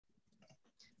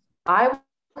I will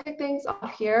kick things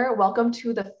off here. Welcome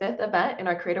to the fifth event in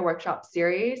our Creator Workshop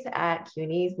series at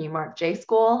CUNY's Newmark J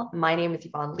School. My name is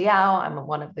Yvonne Liao. I'm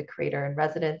one of the creator in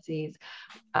residencies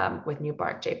with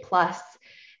Newmark J Plus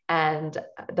and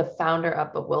the founder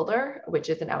of Bewilder, which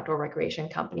is an outdoor recreation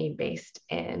company based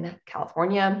in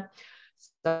California.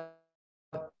 So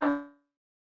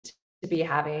to be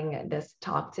having this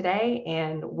talk today.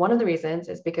 And one of the reasons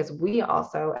is because we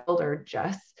also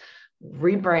just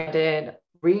rebranded,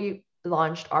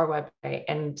 relaunched our website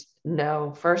and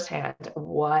know firsthand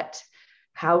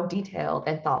how detailed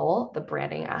and thoughtful the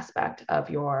branding aspect of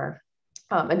your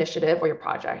initiative or your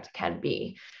project can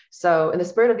be. So in the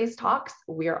spirit of these talks,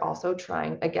 we are also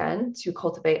trying again to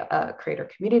cultivate a creator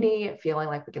community, feeling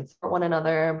like we can support one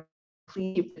another.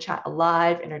 Please keep the chat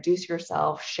alive, introduce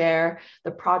yourself, share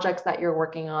the projects that you're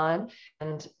working on,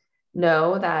 and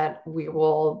know that we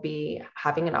will be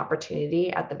having an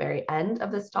opportunity at the very end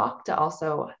of this talk to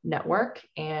also network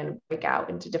and break out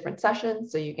into different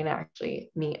sessions so you can actually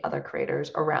meet other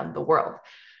creators around the world.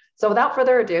 So without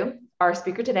further ado, our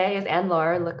speaker today is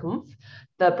Anne-Laure Le Cunff,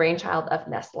 the brainchild of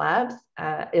Ness Labs,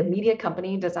 a media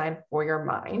company designed for your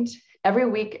mind. Every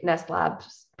week, Ness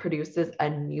Labs produces a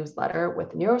newsletter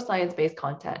with neuroscience-based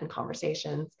content and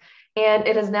conversations, and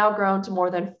it has now grown to more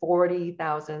than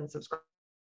 40,000 subscribers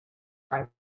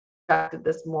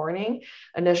this morning.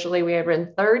 Initially, we had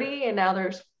written 30, and now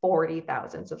there's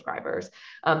 40,000 subscribers.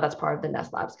 That's part of the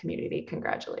Ness Labs community.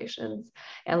 Congratulations.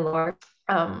 And Laura,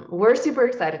 we're super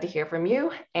excited to hear from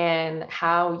you and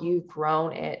how you've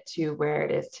grown it to where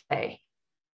it is today.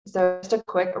 So just a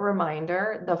quick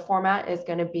reminder, the format is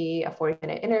going to be a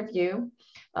 40-minute interview,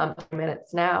 10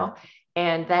 minutes now,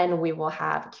 and then we will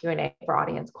have Q&A for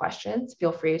audience questions.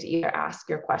 Feel free to either ask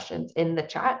your questions in the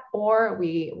chat or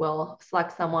we will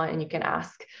select someone and you can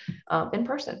ask in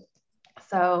person.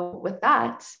 So with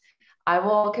that, I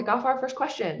will kick off our first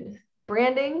question.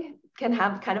 Branding can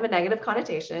have kind of a negative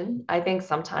connotation. I think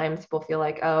sometimes people feel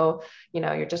like, oh,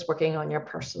 you're just working on your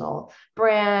personal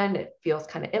brand. It feels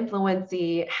kind of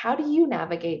influency. How do you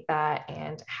navigate that?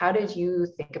 And how did you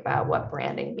think about what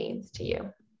branding means to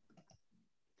you?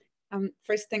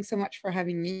 First, thanks so much for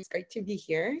having me. It's great to be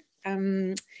here.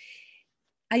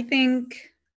 I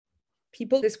think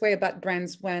people this way about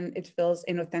brands when it feels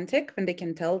inauthentic, when they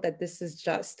can tell that this is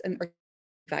just an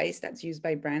device that's used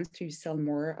by brands to sell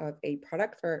more of a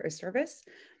product or a service.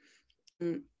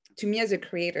 To me as a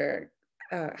creator,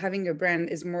 having a brand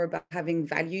is more about having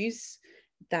values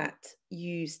that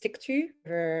you stick to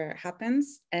whatever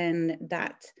happens and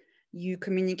that you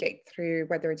communicate through,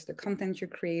 whether it's the content you're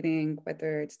creating,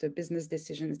 whether it's the business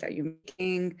decisions that you're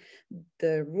making,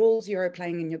 the rules you're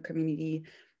applying in your community,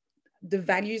 the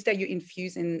values that you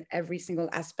infuse in every single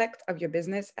aspect of your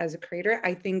business as a creator.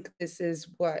 I think this is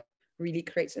what really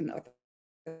creates an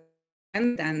authentic,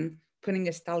 and then putting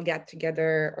a style guide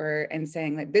together and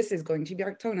saying like, this is going to be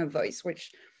our tone of voice,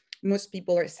 which most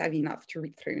people are savvy enough to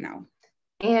read through now.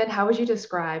 And how would you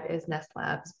describe is Ness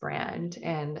Labs brand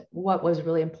and what was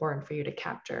really important for you to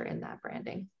capture in that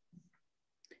branding?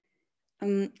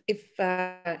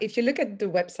 If you look at the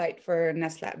website for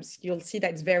Ness Labs, you'll see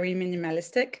that it's very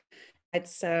minimalistic.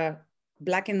 It's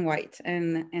black and white,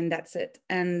 and that's it.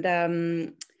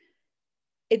 And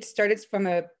it started from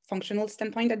a functional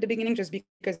standpoint at the beginning, just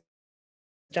because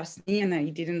just me and I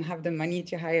didn't have the money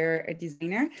to hire a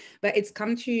designer, but it's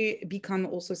come to become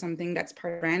also something that's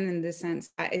part of brand in the sense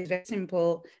that it's very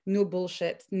simple, no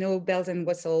bullshit, no bells and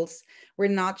whistles. We're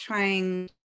not trying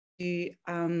to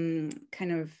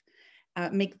kind of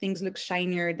make things look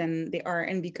shinier than they are.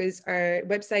 And because our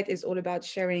website is all about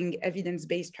sharing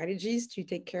evidence-based strategies to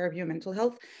take care of your mental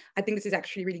health, I think this is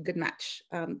actually a really good match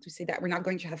to say that we're not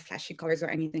going to have flashy colors or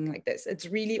anything like this. It's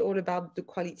really all about the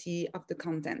quality of the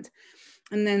content.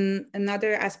 And then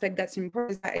another aspect that's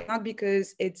important is that it's not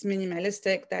because it's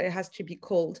minimalistic that it has to be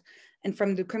cold. And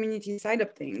from the community side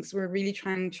of things, we're really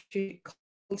trying to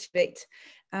cultivate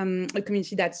a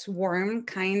community that's warm,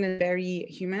 kind, and very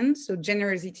human. So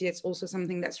generosity is also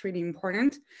something that's really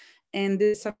important. And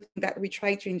this is something that we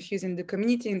try to infuse in the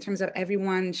community in terms of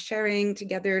everyone sharing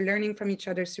together, learning from each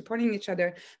other, supporting each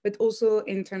other, but also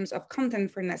in terms of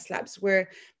content for Ness Labs, where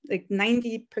like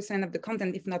 90% of the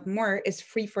content, if not more, is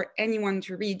free for anyone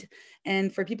to read.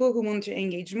 And for people who want to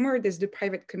engage more, there's the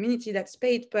private community that's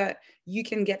paid, but you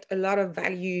can get a lot of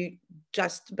value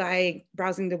just by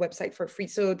browsing the website for free.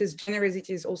 So this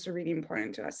generosity is also really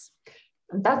important to us.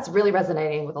 That's really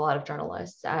resonating with a lot of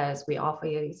journalists, as we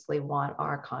obviously want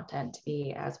our content to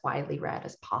be as widely read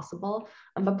as possible.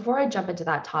 But before I jump into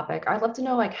that topic, I'd love to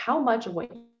know like how much of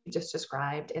what you just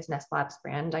described is Ness Labs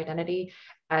brand identity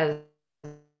as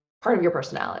part of your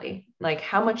personality. Like,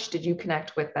 how much did you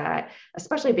connect with that,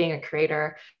 especially being a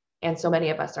creator? And so many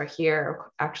of us are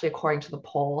here, actually, according to the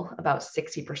poll, about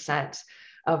 60%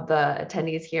 of the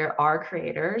attendees here are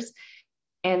creators.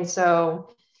 And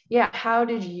so, yeah, how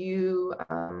did you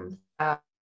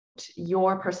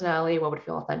your personality, what would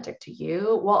feel authentic to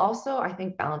you, while also, I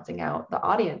think, balancing out the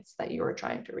audience that you were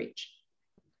trying to reach?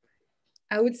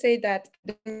 I would say that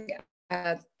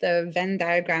the Venn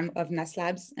diagram of Ness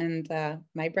Labs and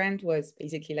my brand was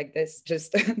basically like this,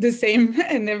 just the same.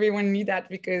 And everyone knew that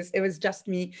because it was just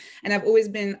me. And I've always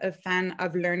been a fan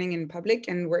of learning in public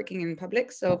and working in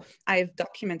public. So I've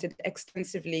documented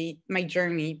extensively my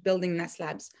journey building Ness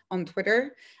Labs on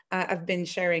Twitter. I've been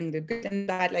sharing the good and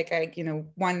bad. Like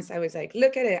once I was like,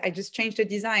 look at it, I just changed the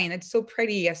design. It's so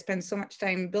pretty. I spent so much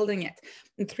time building it.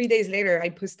 And 3 days later, I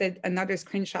posted another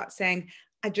screenshot saying,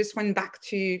 I just went back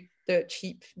to the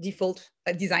cheap default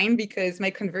design because my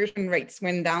conversion rates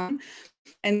went down.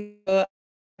 And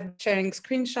I'm sharing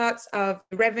screenshots of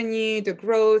the revenue, the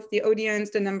growth, the audience,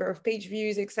 the number of page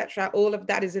views, etc. All of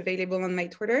that is available on my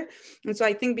Twitter. And so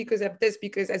I think because of this,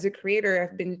 because as a creator,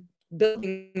 I've been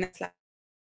building Ness Labs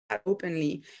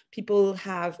openly, people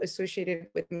have associated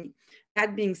with me.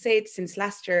 That being said, since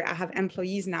last year, I have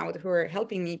employees now who are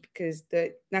helping me because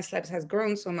the Ness Labs has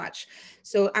grown so much.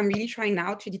 So I'm really trying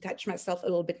now to detach myself a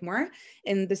little bit more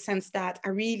in the sense that I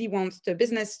really want the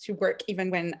business to work even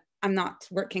when I'm not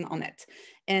working on it.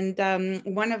 And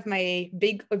one of my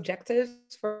big objectives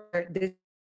for this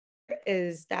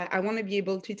is that I want to be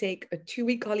able to take a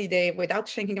 2-week holiday without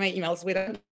checking my emails,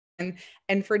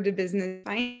 and for the business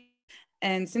time.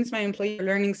 And since my employees are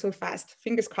learning so fast,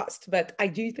 fingers crossed, but I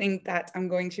do think that I'm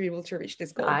going to be able to reach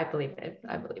this goal. I believe it.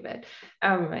 I believe it.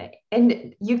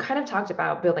 And you kind of talked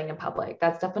about building in public.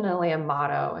 That's definitely a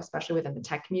motto, especially within the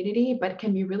tech community, but it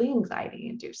can be really anxiety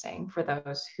inducing for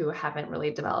those who haven't really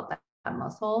developed that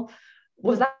muscle.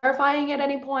 Was that terrifying at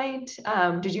any point?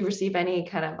 Did you receive any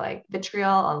kind of like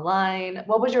vitriol online?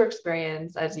 What was your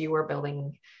experience as you were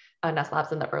building Ness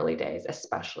Labs in the early days,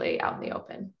 especially out in the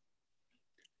open?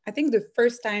 I think the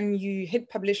first time you hit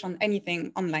publish on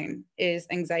anything online is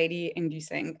anxiety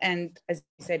inducing. And as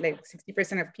you said, like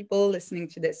 60% of people listening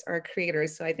to this are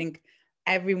creators. So I think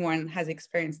everyone has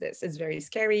experienced this. It's very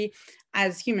scary.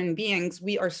 As human beings,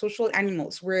 we are social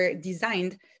animals. We're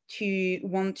designed to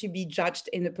want to be judged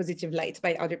in a positive light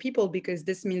by other people because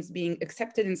this means being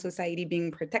accepted in society, being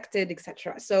protected,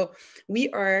 etc. So we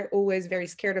are always very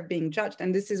scared of being judged.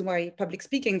 And this is why public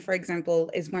speaking, for example,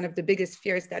 is one of the biggest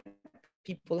fears that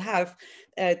people have.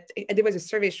 There was a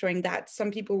survey showing that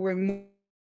some people were more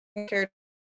scared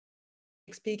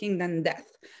of speaking than death.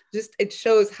 Just it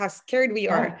shows how scared we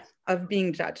are of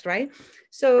being judged, right?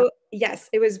 So yes,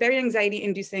 it was very anxiety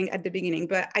inducing at the beginning,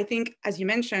 but I think, as you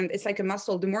mentioned, it's like a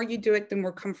muscle. The more you do it, the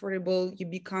more comfortable you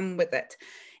become with it.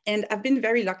 And I've been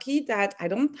very lucky that I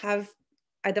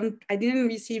didn't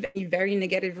receive any very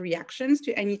negative reactions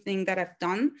to anything that I've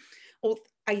done.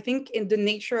 I think in the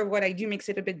nature of what I do makes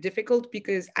it a bit difficult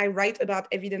because I write about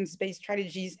evidence-based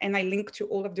strategies and I link to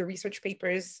all of the research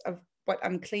papers of what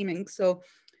I'm claiming. So,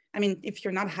 I mean, if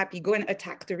you're not happy, go and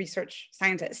attack the research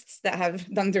scientists that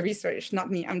have done the research,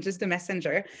 not me. I'm just the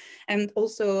messenger. And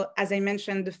also, as I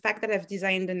mentioned, the fact that I've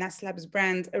designed the Ness Labs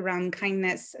brand around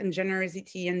kindness and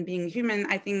generosity and being human,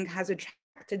 I think has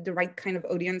attracted the right kind of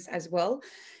audience as well.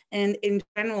 And in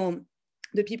general,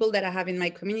 the people that I have in my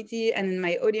community and in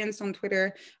my audience on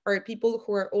Twitter are people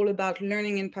who are all about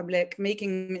learning in public,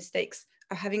 making mistakes,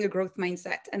 having a growth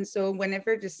mindset. And so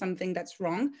whenever there's something that's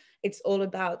wrong, it's all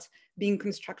about being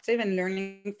constructive and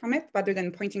learning from it rather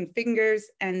than pointing fingers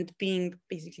and being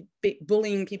basically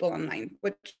bullying people online,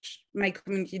 which my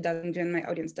community doesn't do and my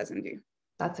audience doesn't do.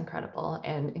 That's incredible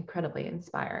and incredibly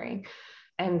inspiring.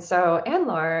 And so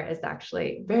Anne-Laure is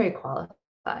actually very qualified.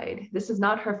 This is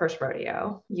not her first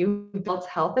rodeo. You've built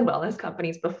health and wellness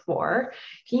companies before.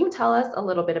 Can you tell us a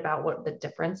little bit about what the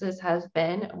differences has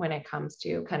been when it comes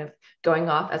to kind of going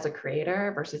off as a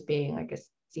creator versus being like a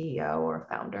CEO or a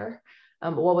founder?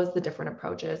 What was the different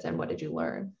approaches and what did you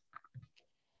learn?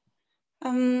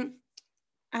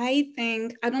 I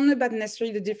think, I don't know about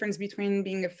necessarily the difference between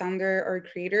being a founder or a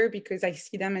creator because I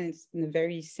see them in a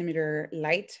very similar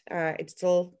light. It's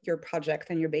still your project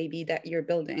and your baby that you're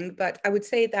building. But I would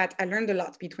say that I learned a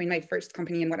lot between my first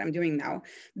company and what I'm doing now.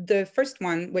 The first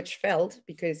one, which failed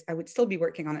because I would still be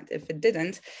working on it if it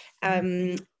didn't,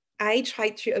 I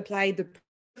tried to apply the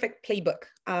perfect playbook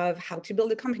of how to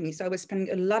build a company. So I was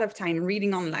spending a lot of time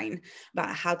reading online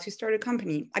about how to start a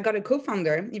company. I got a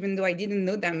co-founder, even though I didn't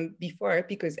know them before,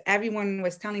 because everyone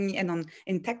was telling me, and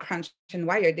in TechCrunch and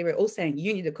Wired, they were all saying,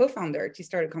 you need a co-founder to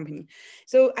start a company.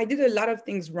 So I did a lot of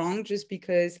things wrong just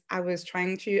because I was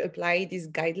trying to apply these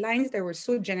guidelines that were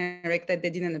so generic that they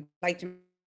didn't apply to me.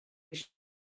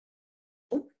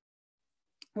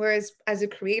 Whereas as a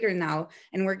creator now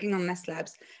and working on Ness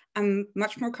Labs, I'm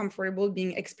much more comfortable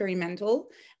being experimental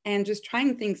and just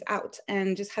trying things out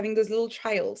and just having those little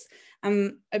trials.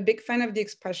 I'm a big fan of the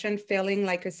expression failing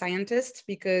like a scientist,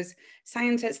 because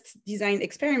scientists design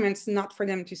experiments not for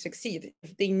them to succeed.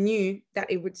 If they knew that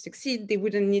it would succeed, they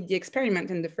wouldn't need the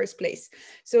experiment in the first place.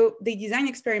 So they design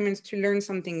experiments to learn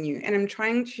something new. And I'm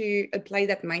trying to apply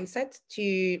that mindset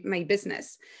to my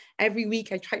business. Every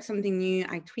week I try something new,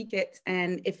 I tweak it.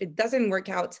 And if it doesn't work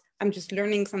out, I'm just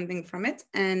learning something from it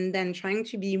and then trying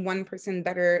to be 1%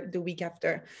 better the week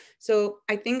after. So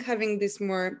I think having this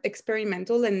more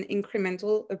experimental and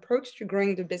incremental approach to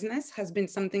growing the business has been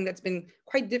something that's been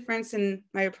quite different in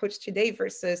my approach today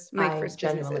versus my first businesses.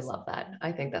 I genuinely love that.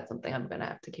 I think that's something I'm going to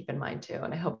have to keep in mind too.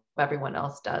 And I hope everyone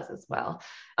else does as well.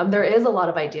 There is a lot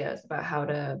of ideas about how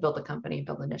to build a company,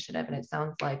 build an initiative. And it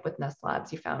sounds like with Ness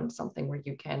Labs, you found something where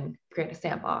you can create a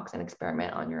sandbox and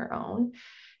experiment on your own.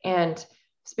 And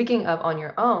speaking of on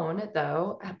your own,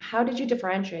 though, how did you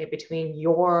differentiate between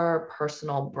your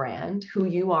personal brand, who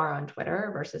you are on Twitter,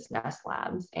 versus Ness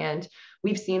Labs? And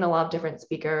we've seen a lot of different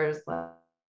speakers,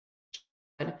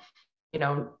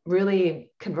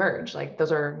 really converge. Like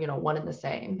those are, one and the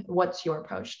same. What's your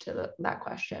approach to that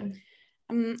question?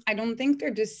 I don't think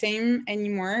they're the same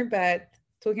anymore, but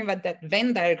talking about that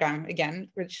Venn diagram again,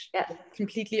 which yes.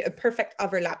 completely a perfect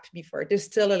overlap before, there's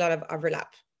still a lot of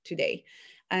overlap today.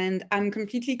 And I'm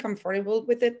completely comfortable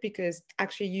with it because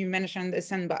actually you mentioned a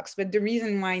sandbox, but the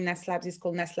reason why Ness Labs is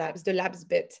called Ness Labs, the labs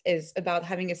bit is about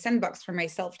having a sandbox for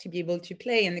myself to be able to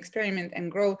play and experiment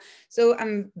and grow. So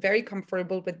I'm very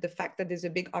comfortable with the fact that there's a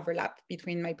big overlap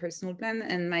between my personal brand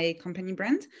and my company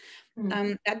brand.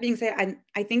 That being said,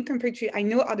 I think compared to, I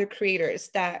know other creators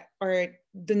that are,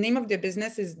 the name of their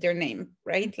business is their name,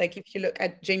 right? Like if you look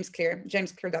at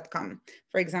jamesclear.com,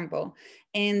 for example.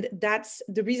 And that's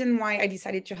the reason why I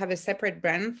decided to have a separate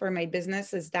brand for my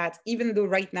business, is that even though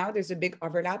right now there's a big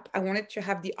overlap, I wanted to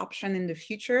have the option in the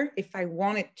future, if I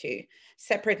wanted to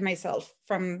separate myself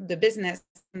from the business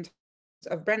in terms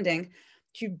of branding,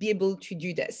 to be able to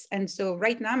do this. And so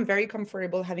right now I'm very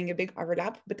comfortable having a big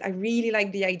overlap, but I really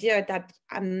like the idea that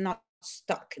I'm not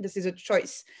stuck. This is a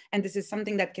choice. And this is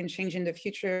something that can change in the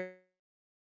future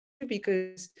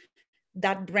because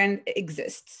that brand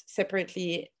exists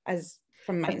separately as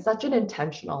from mine. It's such an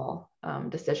intentional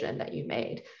decision that you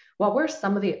made. What were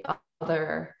some of the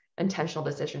other intentional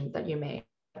decisions that you made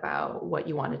about what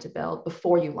you wanted to build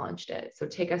before you launched it? So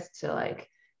take us to like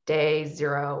day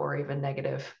 0 or even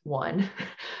 -1.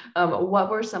 What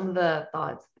were some of the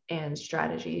thoughts and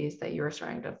strategies that you were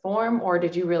starting to form, or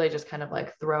did you really just kind of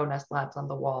like throw Ness Labs on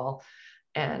the wall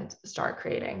and start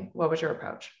creating? What was your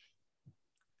approach?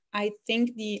 I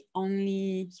think the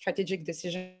only strategic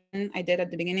decision I did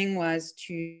at the beginning was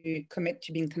to commit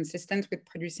to being consistent with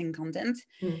producing content.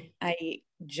 I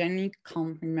genuinely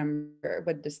can't remember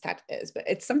what the stat is, but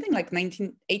it's something like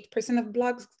 98% of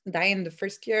blogs die in the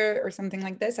first year or something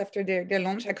like this after their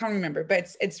launch. I can't remember, but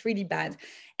it's really bad.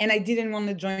 And I didn't want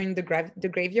to join the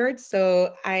graveyard.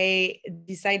 So I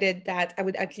decided that I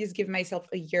would at least give myself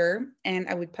a year and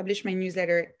I would publish my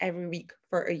newsletter every week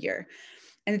for a year.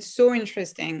 And it's so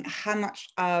interesting how much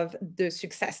of the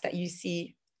success that you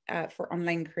see for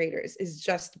online creators is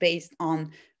just based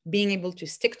on being able to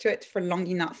stick to it for long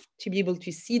enough to be able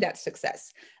to see that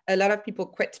success. A lot of people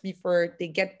quit before they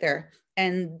get there.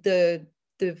 And the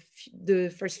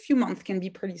first few months can be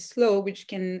pretty slow, which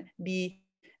can be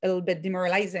a little bit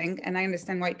demoralizing. And I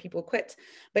understand why people quit.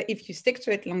 But if you stick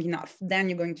to it long enough, then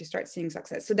you're going to start seeing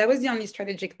success. So that was the only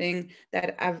strategic thing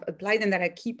that I've applied and that I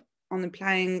keep on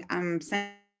applying. I'm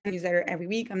sending newsletter every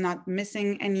week. I'm not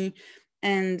missing any.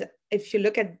 And if you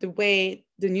look at the way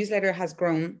the newsletter has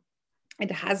grown,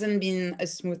 it hasn't been a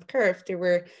smooth curve. There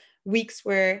were weeks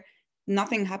where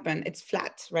nothing happened. It's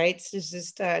flat, right? It's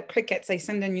just crickets. I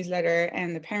send a newsletter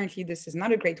and apparently this is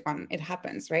not a great one. It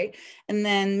happens, right? And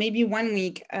then maybe one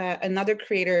week, another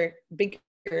creator,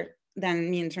 bigger than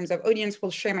me in terms of audience,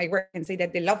 will share my work and say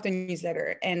that they love the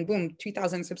newsletter and boom,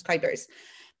 2,000 subscribers.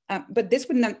 But this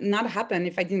would not happen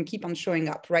if I didn't keep on showing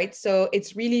up, right? So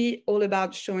it's really all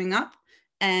about showing up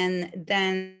and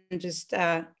then just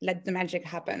let the magic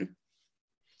happen.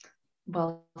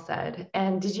 Well said.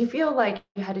 And did you feel like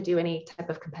you had to do any type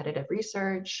of competitive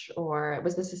research, or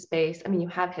was this a space? I mean, you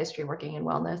have history working in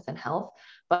wellness and health,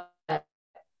 but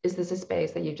is this a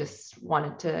space that you just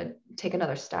wanted to take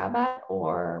another stab at,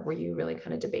 or were you really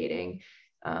kind of debating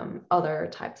other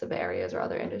types of areas or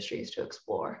other industries to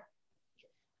explore?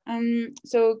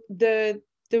 So the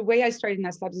way I started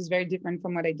Ness Labs is very different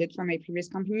from what I did for my previous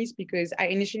companies, because I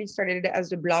initially started it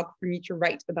as a blog for me to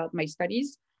write about my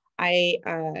studies. I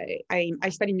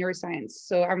study neuroscience,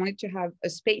 so I wanted to have a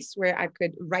space where I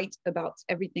could write about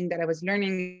everything that I was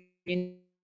learning in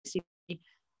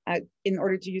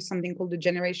order to use something called the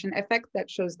generation effect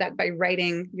that shows that by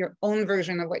writing your own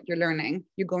version of what you're learning,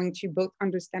 you're going to both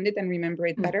understand it and remember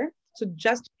it better. So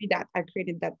just to that, I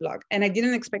created that blog. And I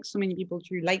didn't expect so many people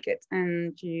to like it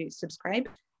and to subscribe.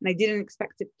 And I didn't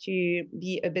expect it to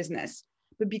be a business.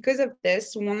 But because of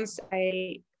this,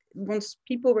 once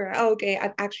people were, oh, okay,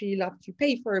 I'd actually love to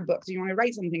pay for a book. Do you want to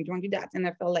write something? Do you want to do that? And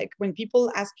I felt like when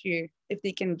people ask you if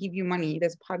they can give you money,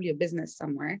 there's probably a business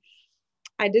somewhere.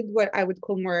 I did what I would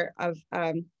call more of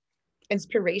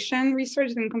inspiration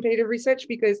research than competitive research,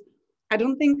 because I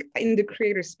don't think in the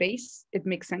creator space, it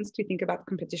makes sense to think about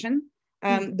competition.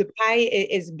 The pie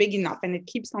is big enough and it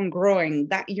keeps on growing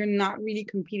that you're not really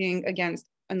competing against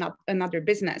another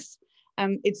business.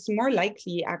 It's more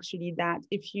likely actually that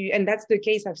if you, and that's the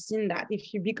case, I've seen that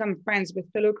if you become friends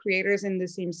with fellow creators in the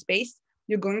same space,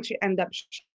 you're going to end up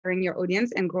sharing your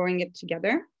audience and growing it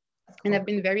together. Cool. And I've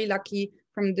been very lucky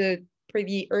from the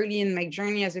pretty early in my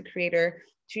journey as a creator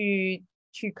to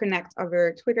connect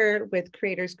over Twitter with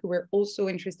creators who were also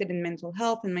interested in mental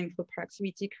health and mindful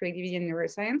productivity, creativity, and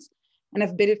neuroscience. And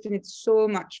I've benefited so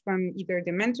much from either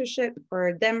the mentorship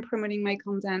or them promoting my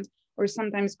content, or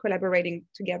sometimes collaborating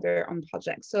together on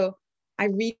projects. So I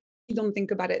really don't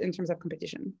think about it in terms of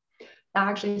competition. That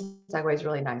actually segues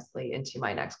really nicely into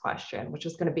my next question, which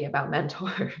is going to be about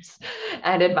mentors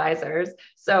and advisors.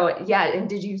 So yeah, and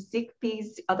did you seek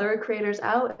these other creators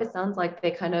out? It sounds like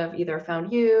they kind of either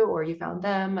found you or you found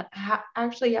them.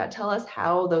 Actually, yeah, tell us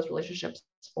how those relationships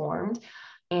formed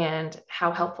and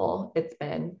how helpful it's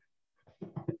been.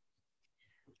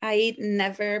 I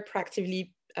never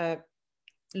proactively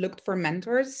looked for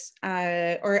mentors,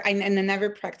 or I never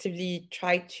proactively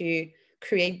tried to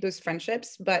create those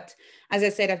friendships. But as I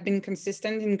said, I've been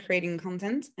consistent in creating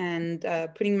content and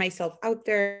putting myself out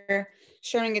there,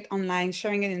 sharing it online,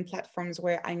 sharing it in platforms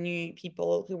where I knew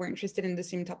people who were interested in the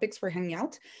same topics were hanging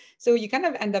out. So you kind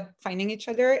of end up finding each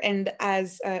other. And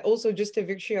as also just a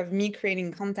virtue of me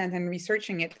creating content and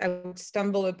researching it, I would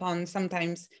stumble upon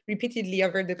sometimes repeatedly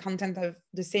over the content of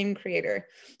the same creator.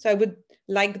 So I would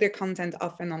like their content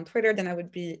often on Twitter, then I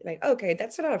would be like, okay,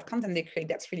 that's a lot of content they create.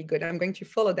 That's really good. I'm going to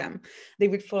follow them. They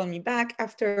would follow me back.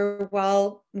 After a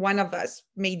while, one of us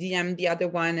may DM the other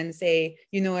one and say,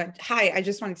 you know what, hi, I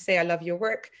just want to say I love your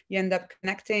work. You end up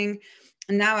connecting.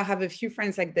 And now I have a few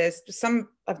friends like this. Some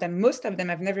of them, most of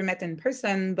them I've never met in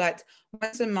person, but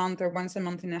once a month or once a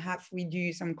month and a half, we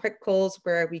do some quick calls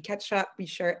where we catch up, we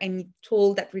share any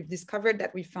tool that we've discovered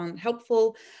that we found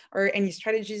helpful, or any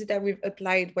strategies that we've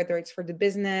applied, whether it's for the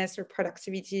business or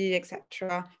productivity,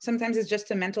 etc. Sometimes it's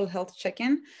just a mental health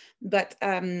check-in, but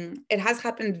it has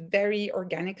happened very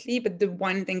organically. But the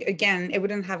one thing, again, it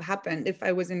wouldn't have happened if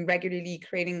I wasn't regularly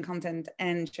creating content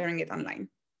and sharing it online.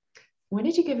 When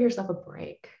did you give yourself a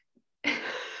break?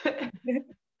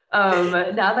 Now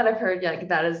that I've heard, yeah,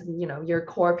 that is, you know, your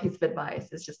core piece of advice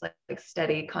is just like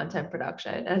steady content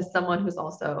production. As someone who's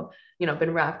also, you know,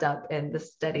 been wrapped up in the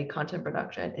steady content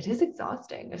production, it is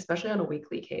exhausting, especially on a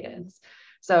weekly cadence.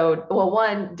 So, well,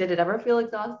 one, did it ever feel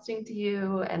exhausting to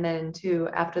you? And then two,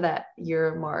 after that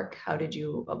year mark, how did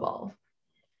you evolve?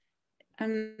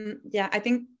 Yeah, I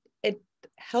think it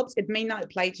helps. It may not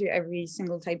apply to every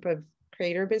single type of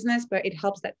creator business, but it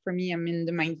helps that for me, I'm in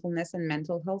the mindfulness and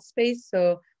mental health space.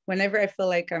 So whenever I feel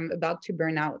like I'm about to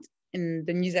burn out, in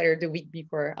the newsletter the week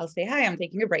before, I'll say, hi, I'm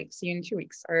taking a break. See you in 2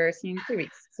 weeks or see you in 3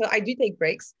 weeks. So I do take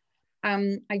breaks.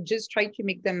 I just try to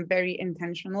make them very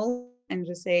intentional and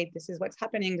just say, this is what's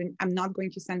happening. I'm not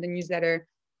going to send a newsletter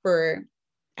for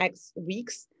X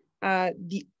weeks.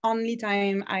 The only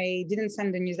time I didn't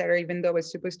send the newsletter, even though I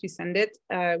was supposed to send it,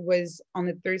 was on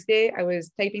a Thursday. I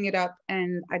was typing it up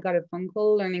and I got a phone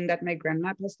call learning that my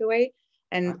grandma passed away.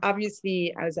 And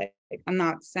obviously I was like, I'm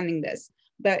not sending this.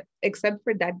 But except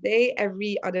for that day,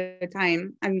 every other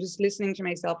time, I'm just listening to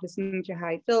myself, listening to how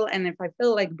I feel. And if I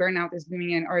feel like burnout is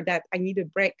doing it or that I need a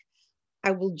break,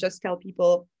 I will just tell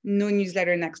people, no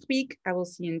newsletter next week. I will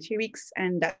see you in 2 weeks.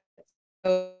 And that's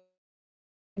so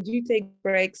do take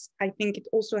breaks. I think it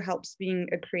also helps being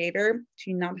a creator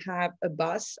to not have a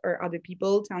boss or other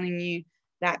people telling you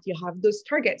that you have those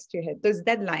targets to hit, those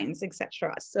deadlines,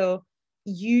 etc. So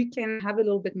you can have a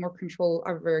little bit more control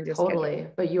over your Totally.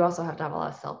 schedule. But you also have to have a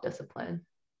lot of self-discipline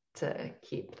to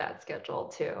keep that schedule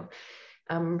too.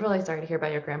 I'm really sorry to hear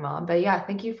about your grandma, but yeah,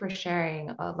 thank you for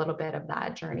sharing a little bit of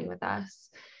that journey with us.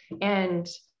 And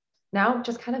now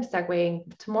just kind of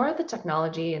segueing to more of the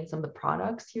technology and some of the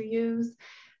products you use.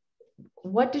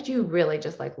 What did you really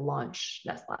just like launch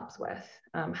Ness Labs with?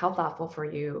 How thoughtful for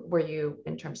you were you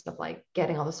in terms of like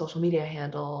getting all the social media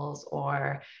handles,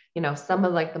 or some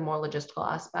of like the more logistical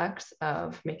aspects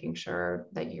of making sure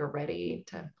that you're ready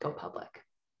to go public?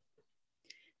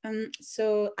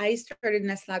 So I started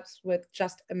Ness Labs with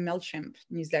just a MailChimp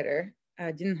newsletter.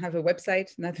 I didn't have a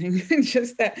website, nothing.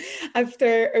 Just that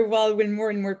after a while, when more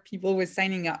and more people were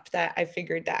signing up, that I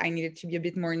figured that I needed to be a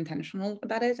bit more intentional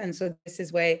about it. And so this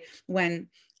is why when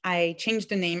I changed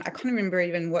the name, I can't remember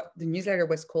even what the newsletter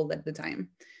was called at the time.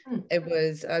 It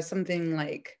was something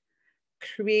like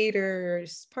Creator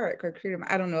Spark or Creator,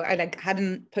 I don't know. I like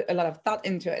hadn't put a lot of thought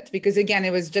into it because again,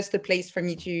 it was just a place for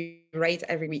me to write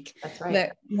every week. That's right.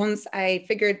 But once I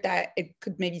figured that it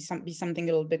could maybe be something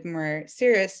a little bit more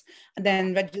serious, and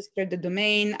then registered the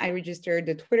domain, I registered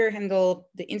the Twitter handle,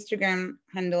 the Instagram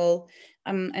handle,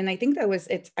 and I think that was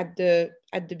it at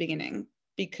the beginning,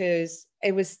 because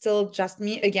it was still just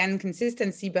me, again,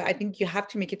 consistency, but I think you have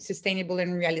to make it sustainable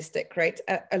and realistic, right?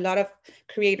 A lot of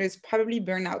creators probably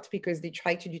burn out because they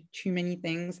try to do too many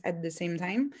things at the same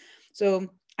time. So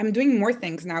I'm doing more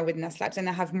things now with Ness Labs and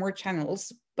I have more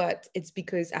channels, but it's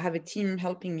because I have a team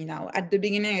helping me now. At the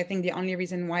beginning, I think the only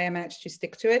reason why I managed to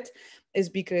stick to it is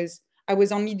because I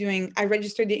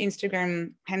registered the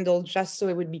Instagram handle just so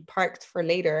it would be parked for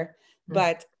later,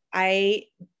 but I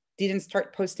didn't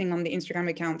start posting on the Instagram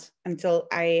account until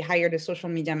I hired a social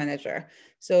media manager.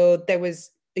 So there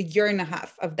was a year and a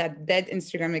half of that dead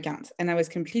Instagram account. And I was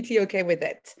completely okay with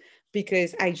it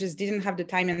because I just didn't have the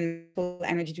time and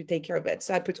energy to take care of it.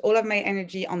 So I put all of my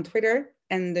energy on Twitter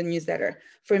and the newsletter.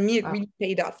 For me, it really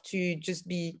paid off to just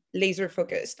be laser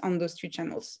focused on those two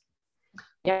channels.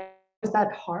 Yeah. Was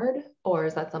that hard, or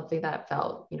is that something that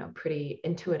felt, pretty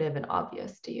intuitive and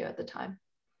obvious to you at the time?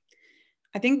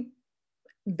 I think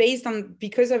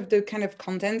because of the kind of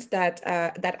content that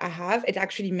I have, it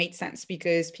actually made sense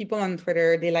because people on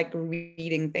Twitter, they like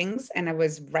reading things and I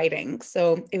was writing.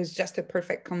 So it was just a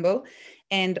perfect combo.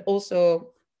 And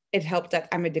also it helped that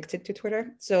I'm addicted to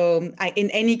Twitter. So in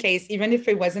any case, even if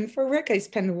it wasn't for work, I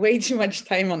spend way too much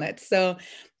time on it. So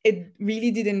it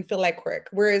really didn't feel like work.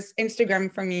 Whereas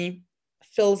Instagram for me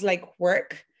feels like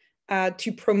work.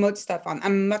 To promote stuff on.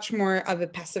 I'm much more of a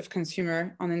passive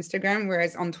consumer on Instagram,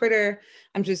 whereas on Twitter,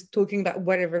 I'm just talking about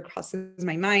whatever crosses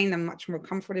my mind. I'm much more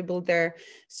comfortable there.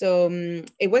 So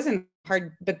it wasn't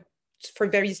hard, but for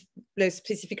very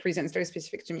specific reasons, very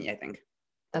specific to me, I think.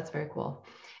 That's very cool.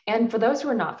 And for those who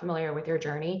are not familiar with your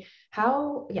journey,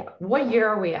 what year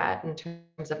are we at in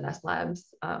terms of Ness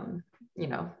Labs,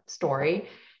 story?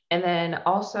 And then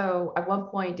also, at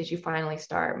what point did you finally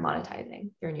start monetizing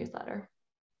your newsletter?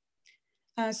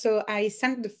 So I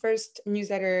sent the first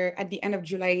newsletter at the end of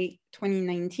July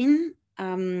 2019.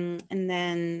 And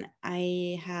then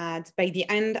I had, by the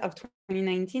end of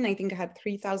 2019, I think I had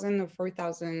 3,000 or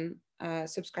 4,000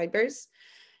 subscribers.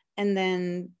 And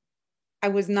then I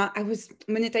was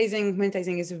monetizing.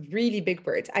 Monetizing is a really big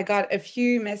word. I got a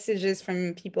few messages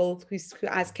from people who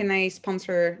asked, can I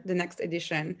sponsor the next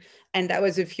edition? And that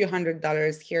was a few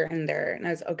 $100s here and there. And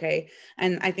I was okay.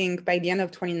 And I think by the end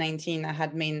of 2019, I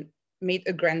had made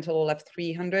a grand total of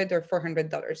 $300 or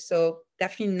 $400. So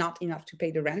definitely not enough to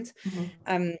pay the rent.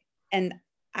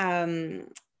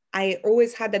 I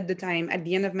always had at the time, at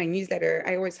the end of my newsletter,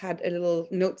 I always had a little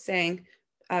note saying,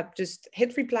 just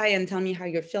hit reply and tell me how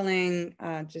you're feeling,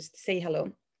 just say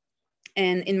hello.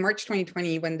 And in March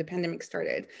 2020, when the pandemic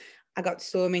started, I got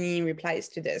so many replies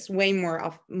to this, way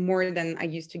more than I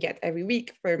used to get every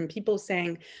week, from people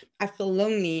saying, I feel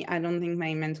lonely. I don't think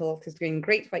my mental health is doing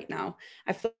great right now.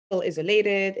 I feel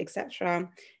isolated, etc.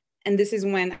 And this is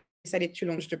when I decided to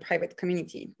launch the private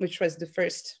community, which was the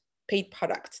first paid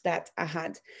product that I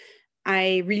had.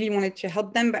 I really wanted to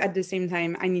help them, but at the same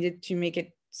time, I needed to make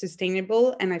it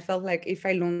sustainable. And I felt like if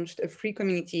I launched a free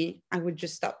community, I would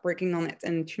just stop working on it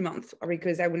in 2 months, or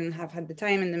because I wouldn't have had the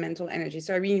time and the mental energy.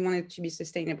 So I really wanted to be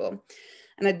sustainable.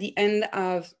 And at the end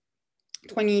of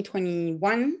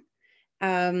 2021,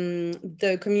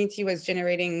 the community was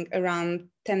generating around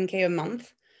 10K a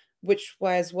month, which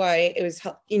was why it was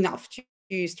enough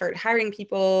to start hiring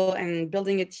people and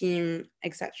building a team,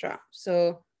 etc.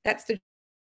 So that's the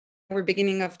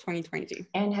beginning of 2022.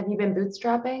 And have you been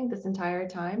bootstrapping this entire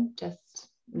time? Just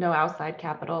no outside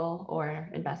capital or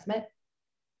investment?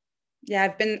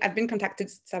 Yeah, I've been contacted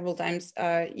several times,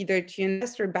 either to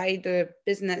invest or buy the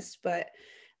business, but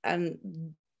um,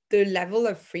 the level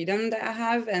of freedom that I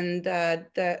have, and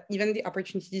even the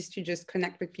opportunities to just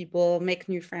connect with people, make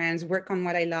new friends, work on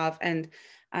what I love, and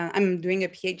I'm doing a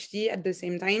PhD at the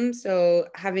same time. So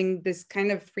having this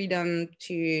kind of freedom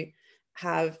to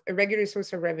have a regular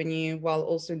source of revenue while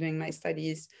also doing my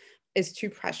studies is too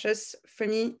precious for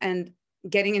me. And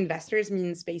getting investors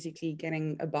means basically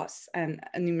getting a boss and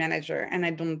a new manager, and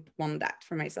I don't want that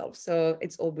for myself. So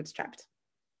it's all bootstrapped.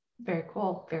 Very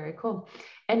cool. Very cool.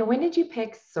 And when did you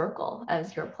pick Circle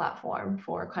as your platform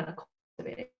for kind of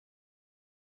cultivating,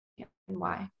 and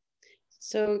why?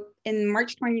 So in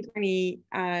March 2020,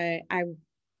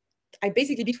 I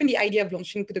basically, between the idea of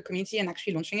launching to the community and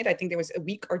actually launching it, I think there was a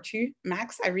week or two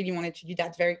max. I really wanted to do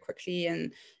that very quickly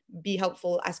and be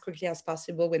helpful as quickly as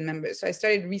possible with members. So I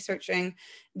started researching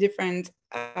different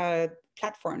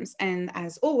platforms. And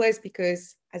as always,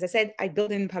 because as I said, I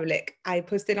build in public, I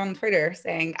posted on Twitter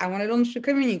saying, I want to launch a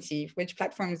community. Which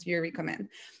platforms do you recommend?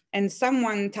 And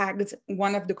someone tagged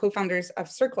one of the co-founders of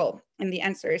Circle in the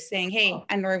answers saying, hey,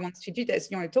 Anne-Laure wants to do this.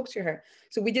 You want to talk to her?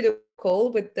 So we did a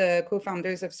call with the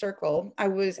co-founders of Circle. I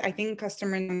was, I think,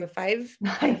 customer number 5.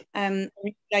 Nice. I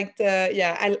liked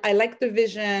the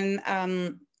vision.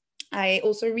 I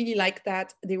also really like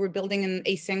that they were building an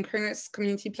asynchronous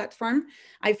community platform.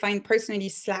 I find personally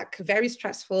Slack very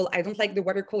stressful. I don't like the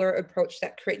watercolor approach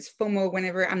that creates FOMO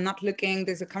whenever I'm not looking,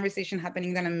 there's a conversation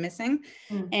happening that I'm missing.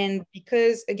 And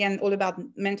because, again, all about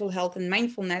mental health and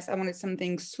mindfulness, I wanted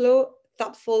something slow,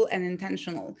 thoughtful, and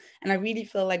intentional. And I really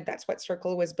feel like that's what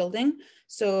Circle was building.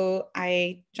 So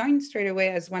I joined straight away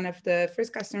as one of the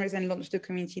first customers and launched the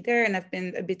community there. And I've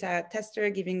been a beta tester,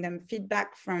 giving them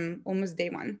feedback from almost day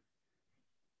one.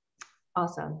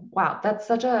 Awesome. Wow. That's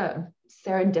such a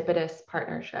serendipitous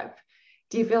partnership.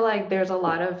 Do you feel like there's a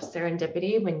lot of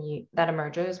serendipity that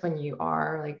emerges when you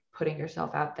are like putting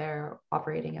yourself out there,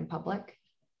 operating in public?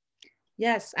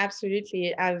 Yes,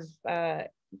 absolutely.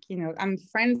 I'm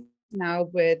friends now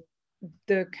with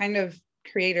the kind of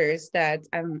creators that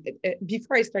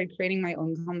before I started creating my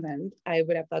own content, I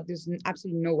would have thought there's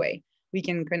absolutely no way we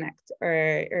can connect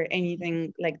or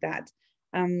anything like that.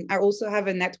 I also have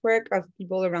a network of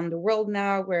people around the world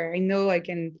now where I know I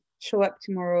can show up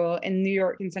tomorrow in New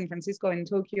York, in San Francisco, in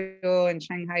Tokyo, in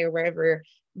Shanghai, or wherever.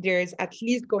 There's at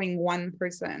least going one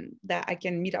person that I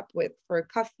can meet up with for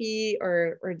coffee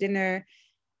or dinner.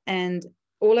 And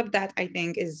all of that, I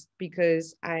think, is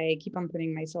because I keep on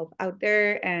putting myself out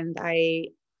there, and I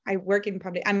work in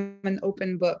public. I'm an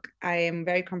open book. I am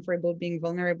very comfortable being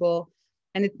vulnerable,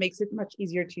 and it makes it much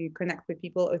easier to connect with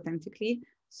people authentically.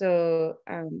 So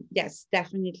yes,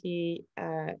 definitely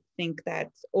think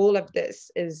that all of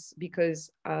this is because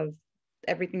of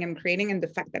everything I'm creating and the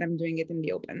fact that I'm doing it in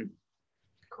the open.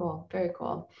 Cool. Very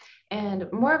cool. And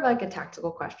more of like a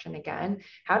tactical question again,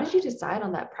 how did you decide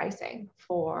on that pricing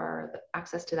for the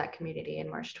access to that community in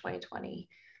March 2020?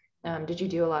 Did you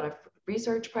do a lot of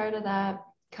research prior to that?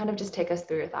 Kind of just take us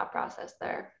through your thought process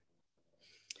there.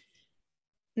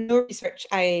 No research.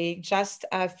 I just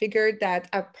figured that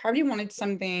I probably wanted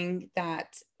something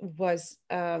that was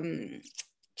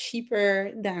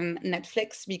cheaper than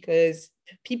Netflix, because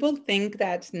people think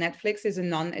that Netflix is a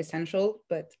non-essential,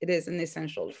 but it is an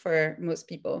essential for most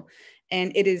people.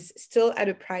 And it is still at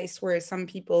a price where some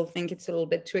people think it's a little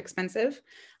bit too expensive.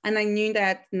 And I knew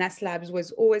that Ness Labs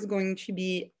was always going to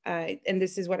be, and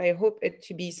this is what I hope it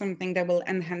to be, something that will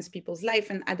enhance people's life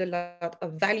and add a lot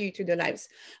of value to their lives.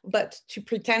 But to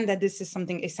pretend that this is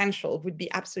something essential would be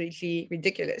absolutely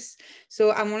ridiculous.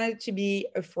 So I wanted it to be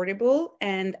affordable,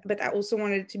 but I also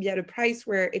wanted it to be at a price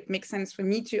where it makes sense for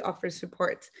me to offer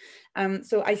support.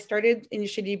 So I started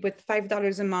initially with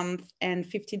 $5 a month and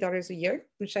 $50 a year,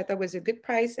 which I thought was a good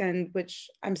price and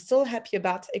which I'm still happy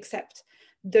about, except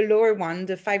the lower one,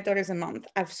 the $5 a month,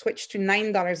 I've switched to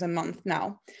 $9 a month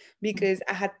now because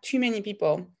I had too many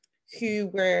people who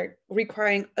were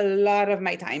requiring a lot of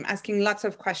my time, asking lots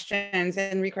of questions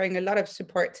and requiring a lot of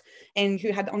support, and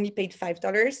who had only paid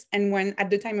 $5. And when at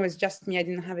the time it was just me, I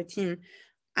didn't have a team,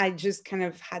 I just kind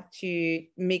of had to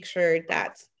make sure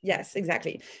that, yes,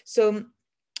 exactly. So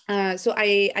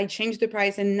I changed the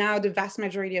price, and now the vast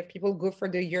majority of people go for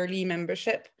the yearly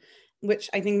membership,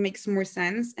 which I think makes more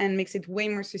sense and makes it way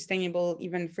more sustainable,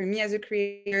 even for me as a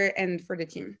creator and for the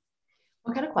team.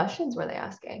 What kind of questions were they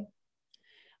asking?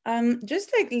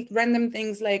 Just like random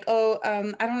things like, I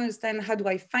don't understand, how do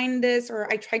I find this?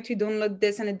 Or I tried to download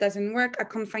this and it doesn't work. I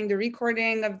can't find the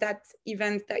recording of that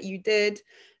event that you did.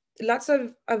 Lots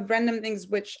of random things,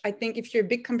 which I think if you're a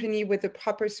big company with a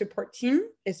proper support team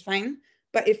is fine.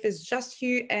 But if it's just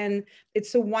you and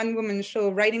it's a one-woman show,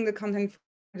 writing the content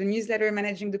for the newsletter,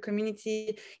 managing the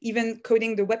community, even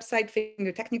coding the website, fixing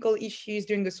the technical issues,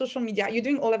 doing the social media, you're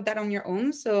doing all of that on your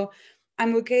own. So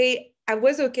I'm okay. I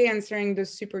was okay answering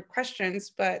those super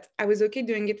questions, but I was okay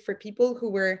doing it for people who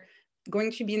were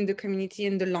going to be in the community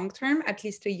in the long term, at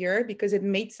least a year, because it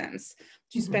made sense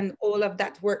to spend all of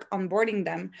that work onboarding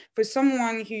them. For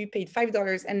someone who paid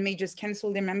 $5 and may just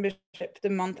cancel their membership the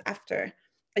month after,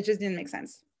 it just didn't make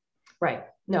sense. Right.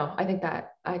 No, I think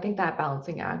that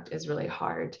balancing act is really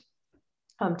hard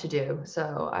to do.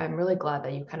 So I'm really glad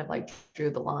that you kind of like drew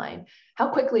the line. How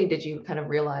quickly did you kind of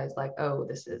realize like, oh,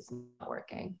 this is not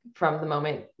working, from the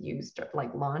moment you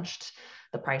launched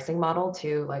the pricing model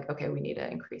to like, okay, we need to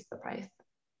increase the price?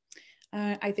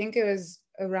 I think it was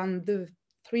around the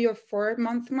 3 or 4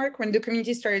 month mark when the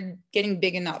community started getting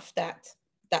big enough that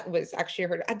that was actually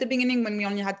heard. At the beginning, when we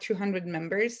only had 200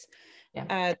 members,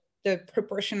 the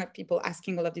proportion of people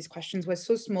asking all of these questions was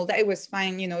so small that it was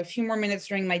fine. You know, a few more minutes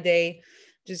during my day,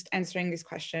 just answering these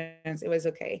questions, it was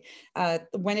okay.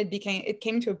 When it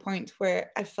came to a point where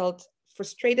I felt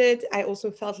frustrated. I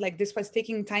also felt like this was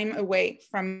taking time away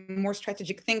from more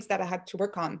strategic things that I had to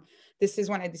work on. This is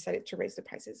when I decided to raise the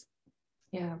prices.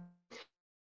 Yeah.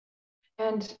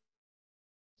 And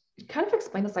kind of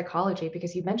explain the psychology,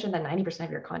 because you mentioned that 90%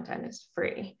 of your content is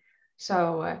free.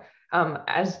 So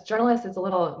as journalists, it's a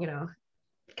little,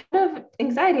 kind of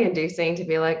anxiety inducing to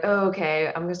be like, oh, okay,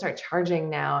 I'm going to start charging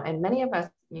now. And many of us,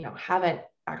 haven't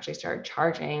actually started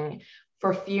charging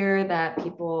for fear that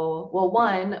people, well,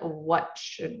 one, what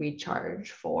should we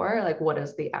charge for? Like, what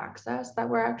is the access that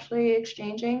we're actually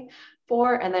exchanging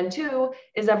for? And then two,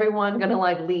 is everyone going to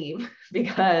like leave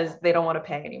because they don't want to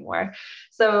pay anymore?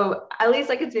 So at least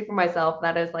I can speak for myself.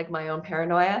 That is like my own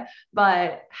paranoia.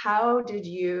 But how do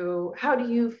you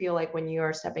feel like when you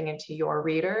are stepping into your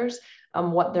readers,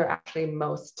 what they're actually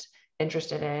most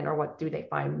interested in, or what do they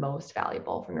find most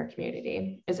valuable from your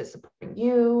community? Is it supporting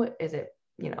you? Is it,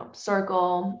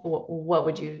 circle? What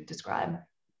would you describe?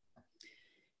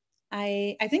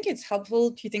 I think it's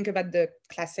helpful to think about the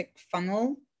classic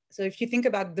funnel. So if you think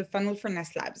about the funnel for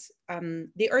Ness Labs,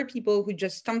 they are people who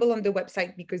just stumble on the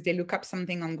website because they look up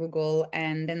something on Google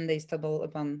and then they stumble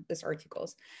upon these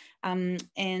articles.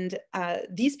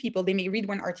 These people, they may read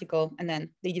one article and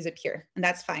then they disappear, and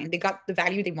that's fine. They got the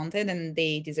value they wanted and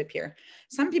they disappear.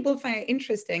 Some people find it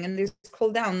interesting and they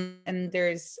scroll down and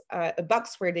there's a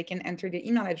box where they can enter their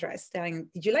email address telling,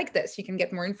 did you like this? You can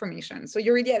get more information. So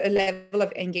you're already at a level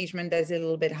of engagement that's a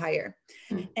little bit higher.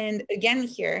 And again,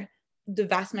 here, the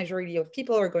vast majority of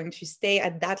people are going to stay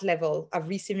at that level of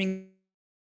receiving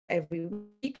every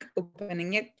week,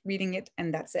 opening it, reading it,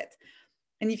 and that's it.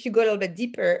 And if you go a little bit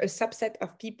deeper, a subset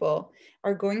of people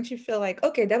are going to feel like,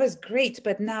 okay, that was great,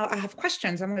 but now I have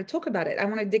questions. I want to talk about it. I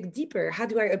want to dig deeper. How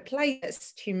do I apply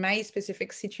this to my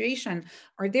specific situation?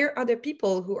 Are there other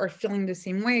people who are feeling the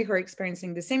same way, who are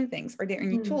experiencing the same things? Are there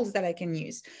any tools that I can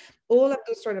use? All of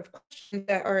those sort of questions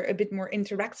that are a bit more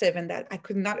interactive and that I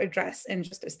could not address in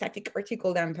just a static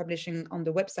article that I'm publishing on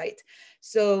the website.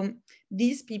 So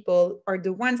these people are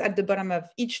the ones at the bottom of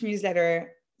each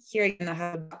newsletter. Here you're gonna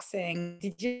have a box saying,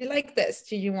 did you like this?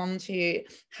 Do you want to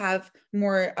have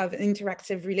more of an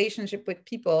interactive relationship with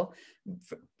people?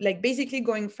 Like basically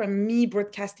going from me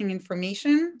broadcasting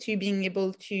information to being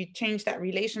able to change that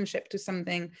relationship to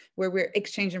something where we're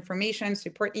exchange information,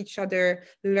 support each other,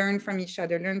 learn from each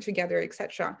other, learn together,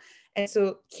 etc. And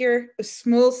so here, a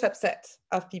small subset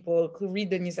of people who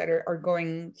read the newsletter are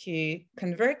going to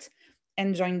convert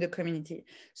and join the community.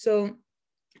 So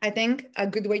I think a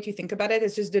good way to think about it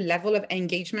is just the level of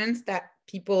engagement that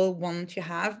people want to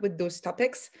have with those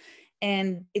topics.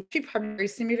 And it's probably very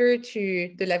similar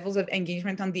to the levels of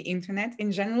engagement on the internet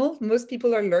in general. Most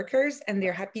people are lurkers and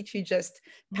they're happy to just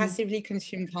passively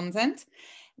consume content.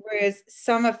 Whereas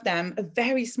some of them, a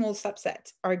very small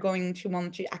subset, are going to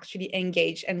want to actually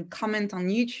engage and comment on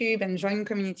YouTube and join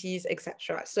communities,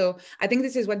 etc. So I think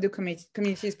this is what the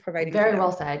community is providing. Very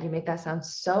well said. You make that sound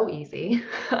so easy.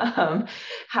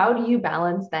 How do you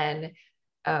balance then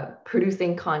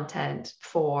producing content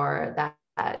for that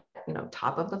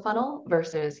top of the funnel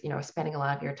versus spending a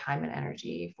lot of your time and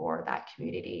energy for that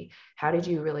community? How did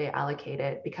you really allocate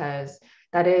it? Because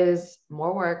that is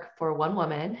more work for one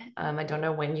woman. I don't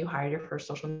know when you hired your first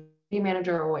social media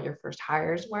manager or what your first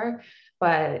hires were,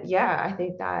 but yeah, I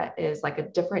think that is like a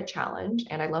different challenge,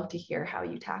 and I'd love to hear how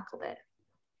you tackled it.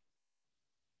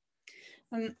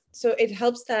 So it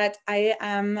helps that I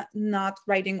am not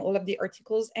writing all of the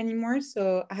articles anymore.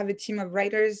 So I have a team of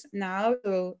writers now.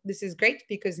 So this is great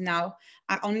because now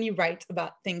I only write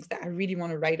about things that I really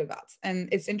want to write about. And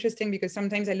it's interesting because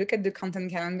sometimes I look at the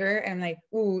content calendar and I'm like,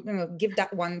 oh, no, give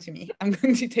that one to me. I'm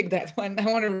going to take that one.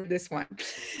 I want to read this one.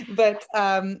 But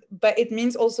it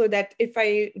means also that if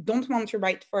I don't want to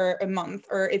write for a month,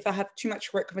 or if I have too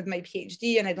much work with my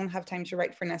PhD and I don't have time to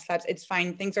write for Ness Labs, it's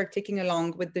fine. Things are ticking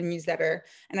along with the newsletter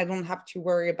and I don't have to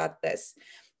worry about this.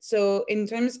 So in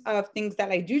terms of things that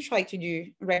I do try to do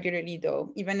regularly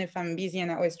though, even if I'm busy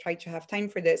and I always try to have time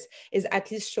for this, is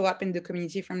at least show up in the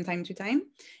community from time to time.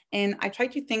 And I try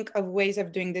to think of ways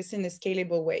of doing this in a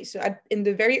scalable way. So in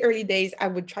the very early days, I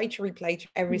would try to reply to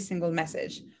every single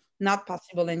message. Not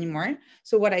possible anymore.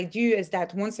 So what I do is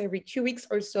that once every 2 weeks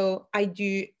or so, I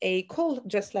do a call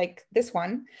just like this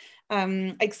one.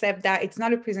 Except that it's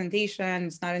not a presentation,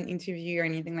 it's not an interview or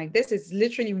anything like this. It's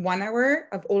literally 1 hour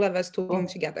of all of us talking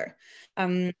together.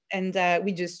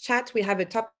 We just chat. We have a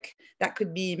topic that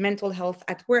could be mental health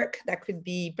at work, that could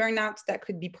be burnout, that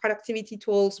could be productivity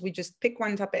tools. We just pick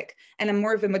one topic, and I'm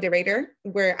more of a moderator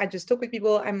where I just talk with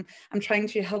people. I'm trying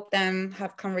to help them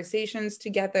have conversations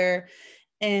together.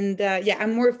 And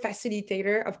I'm more a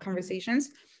facilitator of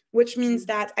conversations, which means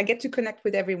that I get to connect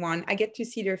with everyone. I get to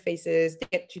see their faces. They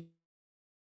get to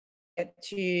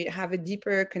have a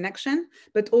deeper connection,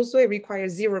 but also it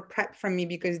requires zero prep from me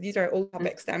because these are all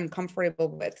topics that I'm comfortable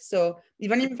with. So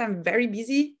even if I'm very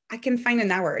busy, I can find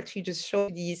an hour to just show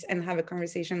these and have a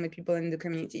conversation with people in the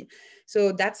community.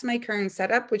 So that's my current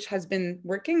setup, which has been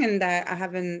working and that I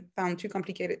haven't found too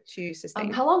complicated to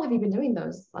sustain. How long have you been doing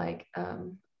those? Like,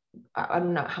 I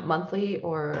don't know, monthly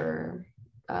or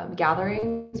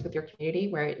gatherings with your community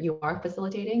where you are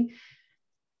facilitating?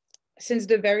 Since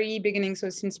the very beginning, so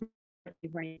since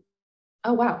 2020.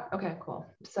 Oh, wow. Okay, cool.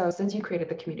 So since you created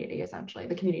the community, essentially,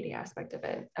 the community aspect of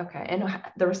it. Okay. And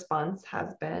the response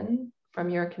has been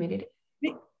from your community?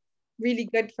 Really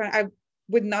good. I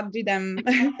would not do them.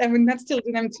 I would not still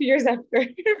do them 2 years after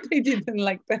if they didn't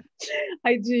like them.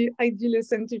 I do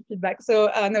listen to feedback.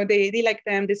 So no, they like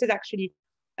them. This is actually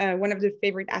one of the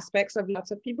favorite aspects of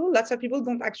lots of people. Lots of people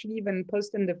don't actually even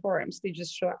post in the forums. They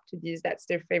just show up to these. That's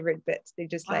their favorite bit. They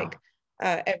just like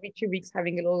every 2 weeks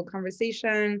having a little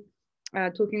conversation,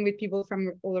 talking with people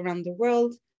from all around the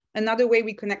world. Another way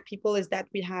we connect people is that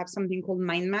we have something called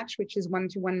Mind Match, which is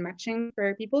one-to-one matching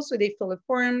for people. So they fill a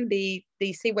form, they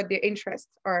say what their interests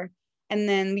are, and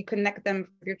then we connect them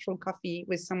for virtual coffee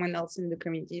with someone else in the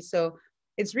community. So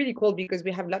it's really cool because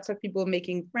we have lots of people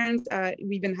making friends.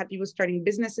 We even have people starting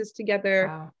businesses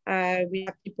together. Wow. We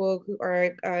have people who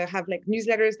are have like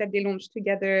newsletters that they launch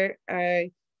together.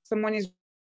 Someone is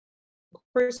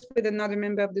course with another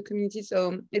member of the community.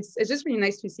 So it's just really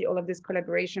nice to see all of this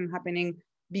collaboration happening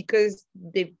because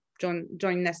they've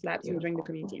joined Ness Labs and joined the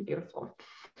community. Beautiful.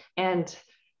 And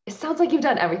it sounds like you've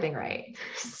done everything right.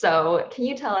 So can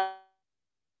you tell us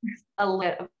a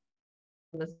little of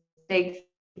the mistakes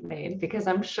you made? Because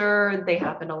I'm sure they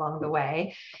happened along the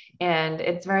way. And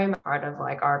it's very much part of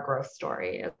like our growth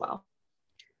story as well.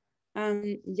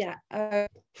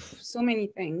 So many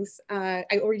things. I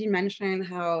already mentioned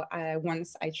how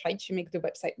once I tried to make the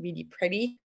website really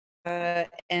pretty,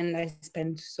 and I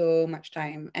spent so much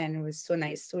time and it was so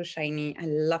nice, so shiny. I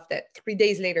loved it. 3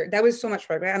 days later, that was so much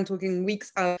work, right? I'm talking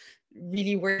weeks of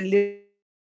really working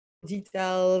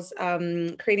details,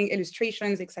 creating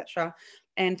illustrations, etc.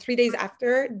 And 3 days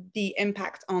after, the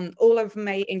impact on all of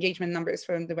my engagement numbers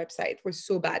from the website was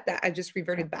so bad that I just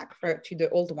reverted back to the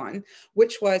old one,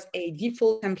 which was a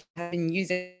default template I've been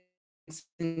using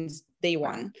since day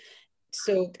one.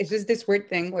 So it's just this weird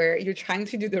thing where you're trying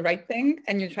to do the right thing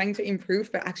and you're trying to improve,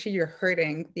 but actually you're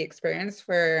hurting the experience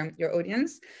for your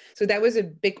audience. So that was a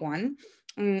big one.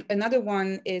 Another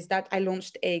one is that I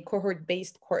launched a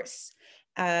cohort-based course.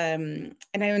 And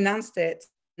I announced it,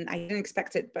 and I didn't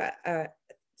expect it, but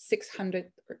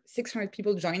 600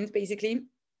 people joined basically.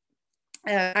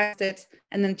 I asked it,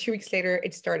 and then 2 weeks later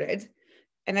it started.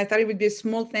 And I thought it would be a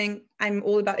small thing. I'm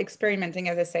all about experimenting,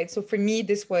 as I said. So for me,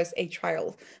 this was a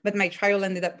trial, but my trial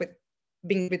ended up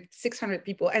being with 600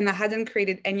 people, and I hadn't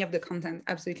created any of the content,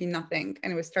 absolutely nothing.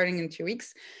 And it was starting in 2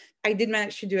 weeks. I did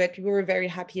manage to do it. People were very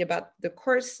happy about the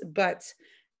course, but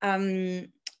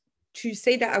to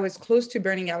say that I was close to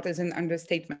burning out is an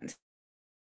understatement.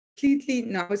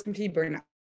 I was completely burned out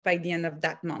by the end of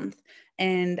that month.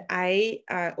 And I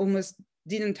almost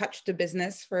didn't touch the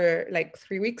business for like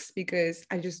 3 weeks because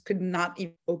I just could not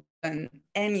even open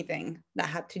anything that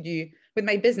had to do with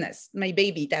my business, my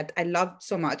baby that I loved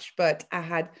so much, but I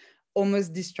had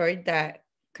almost destroyed that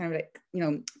kind of like,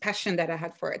 passion that I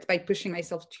had for it by pushing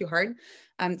myself too hard.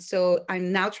 So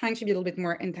I'm now trying to be a little bit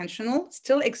more intentional,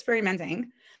 still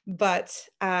experimenting, but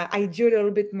I do a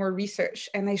little bit more research.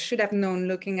 And I should have known,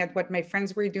 looking at what my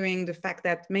friends were doing, the fact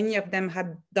that many of them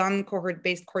had done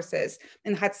cohort-based courses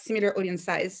and had similar audience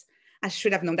size. I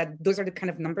should have known that those are the kind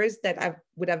of numbers that I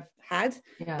would have had.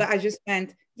 Yeah. But I just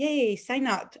went, yay, sign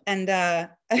up. And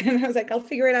and I was like, I'll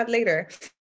figure it out later.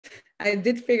 I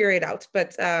did figure it out,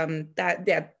 but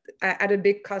at a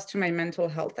big cost to my mental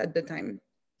health at the time.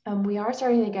 We are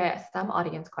starting to get some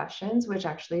audience questions, which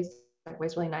actually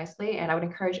segues really nicely. And I would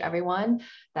encourage everyone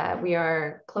that we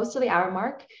are close to the hour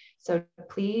mark. So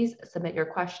please submit your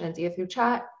questions either through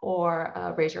chat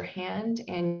or raise your hand,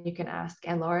 and you can ask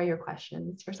Anne-Laure your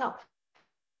questions yourself.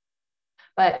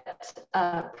 But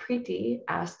Preeti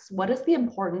asks, what is the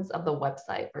importance of the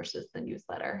website versus the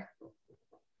newsletter?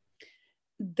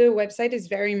 The website is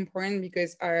very important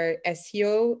because our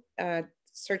SEO,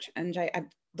 search engine, I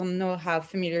don't know how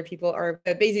familiar people are,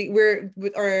 but basically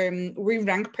we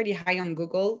rank pretty high on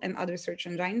Google and other search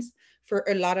engines for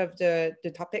a lot of the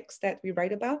topics that we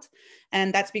write about.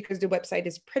 And that's because the website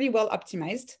is pretty well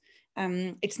optimized.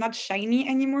 It's not shiny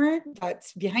anymore, but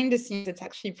behind the scenes, it's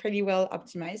actually pretty well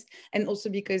optimized. And also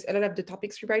because a lot of the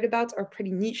topics we write about are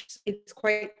pretty niche. It's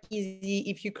quite easy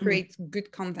if you create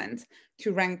good content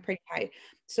to rank pretty high.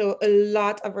 So a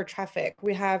lot of our traffic,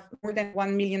 we have more than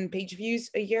 1 million page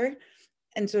views a year.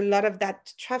 And so a lot of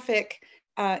that traffic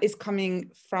is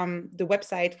coming from the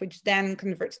website, which then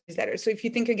converts to newsletters. So if you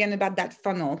think again about that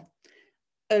funnel,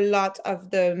 a lot of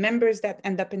the members that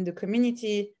end up in the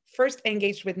community first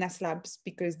engaged with Ness Labs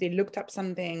because they looked up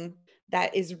something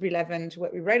that is relevant to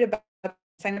what we write about,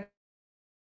 sign up,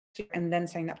 and then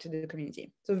sign up to the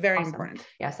community. So very important.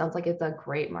 Yeah, sounds like it's a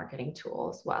great marketing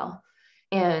tool as well.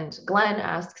 And Glenn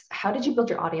asks, how did you build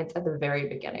your audience at the very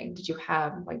beginning? Did you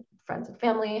have like friends and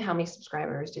family? How many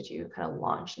subscribers did you kind of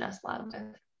launch Ness Labs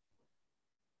with?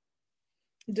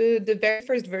 The very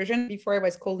first version before it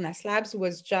was called Ness Labs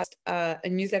was just a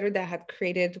newsletter that I had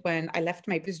created when I left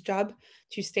my previous job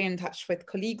to stay in touch with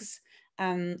colleagues.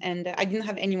 And I didn't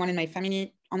have anyone in my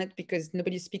family on it because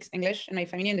nobody speaks English in my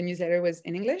family, and the newsletter was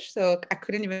in English. So I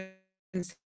couldn't even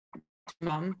say to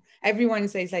mom. Everyone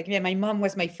says like, yeah, my mom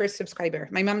was my first subscriber.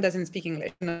 My mom doesn't speak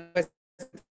English.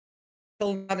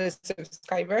 Still not a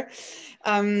subscriber.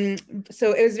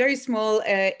 So it was very small.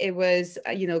 It was,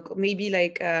 maybe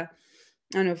like, I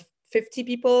don't know, 50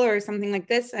 people or something like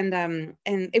this. And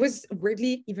it was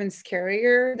weirdly even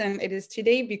scarier than it is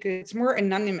today because it's more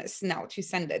anonymous now to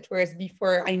send it. Whereas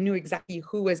before I knew exactly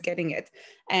who was getting it.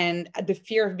 And the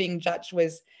fear of being judged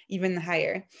was even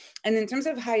higher. And in terms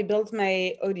of how I built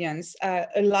my audience,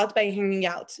 a lot by hanging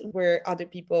out where other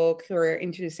people who are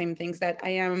into the same things that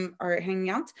I am are hanging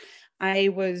out. I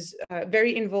was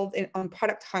very involved on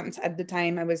product hunts at the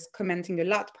time. I was commenting a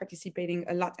lot, participating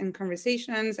a lot in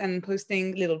conversations and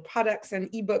posting little products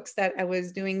and ebooks that I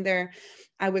was doing there.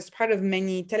 I was part of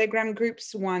many Telegram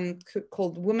groups, one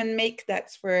called Women Make,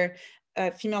 that's for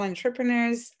female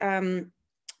entrepreneurs.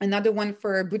 Another one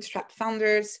for bootstrap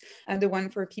founders, the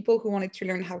one for people who wanted to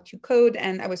learn how to code.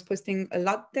 And I was posting a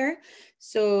lot there.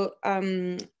 So,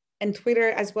 and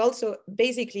Twitter as well. So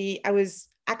basically I was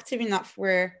active enough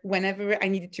where whenever I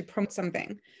needed to promote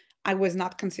something, I was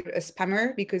not considered a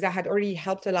spammer because I had already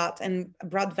helped a lot and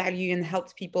brought value and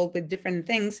helped people with different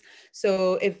things.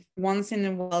 So if once in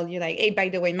a while you're like, hey, by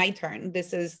the way, my turn,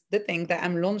 this is the thing that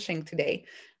I'm launching today,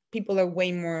 people are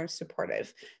way more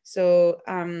supportive. So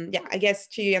yeah, I guess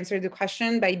to answer the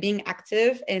question, by being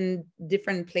active in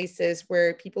different places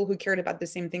where people who cared about the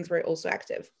same things were also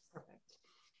active.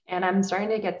 And I'm starting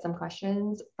to get some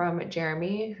questions from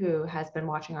Jeremy, who has been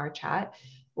watching our chat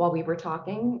while we were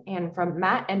talking. And from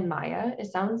Matt and Maya,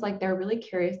 it sounds like they're really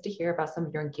curious to hear about some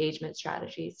of your engagement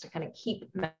strategies to kind of keep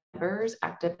members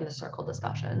active in the circle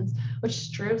discussions, which is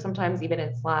true. Sometimes even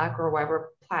in Slack or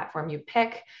whatever platform you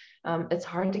pick, it's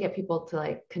hard to get people to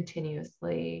like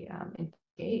continuously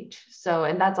engage. So,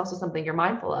 and that's also something you're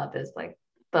mindful of, is like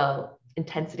the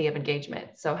intensity of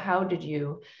engagement. So how did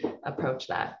you approach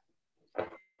that?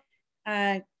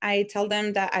 I tell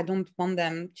them that I don't want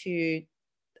them to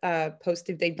post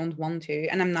if they don't want to,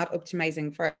 and I'm not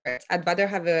optimizing for it. I'd rather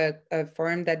have a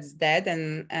forum that's dead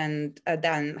and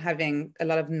than having a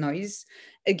lot of noise.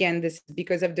 Again, this is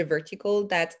because of the vertical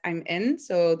that I'm in.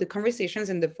 So the conversations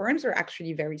in the forums are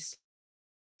actually very slow.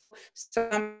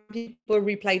 Some people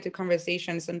reply to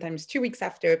conversations sometimes 2 weeks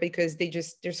after because they're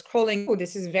scrolling, oh,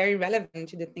 this is very relevant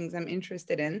to the things I'm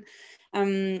interested in.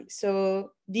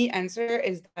 So the answer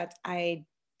is that I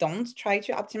don't try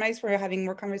to optimize for having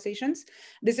more conversations.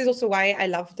 This is also why I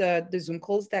love the Zoom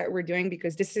calls that we're doing,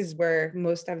 because this is where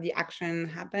most of the action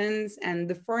happens, and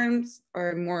the forums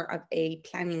are more of a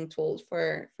planning tool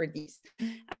for these.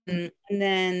 And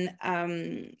then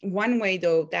one way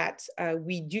though that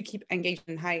we do keep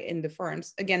engagement high in the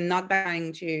forums, again, not by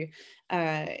trying to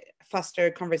foster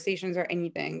conversations or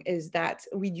anything, is that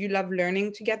we do love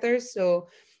learning together. So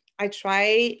I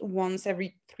try once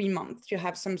every 3 months to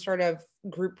have some sort of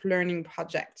group learning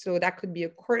project. So that could be a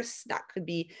course, that could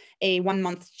be a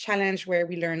 1-month challenge where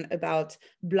we learn about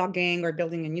blogging or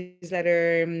building a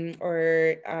newsletter, or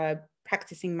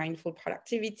practicing mindful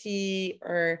productivity,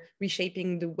 or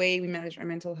reshaping the way we manage our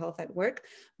mental health at work.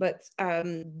 But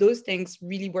those things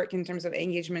really work in terms of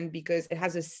engagement because it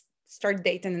has a start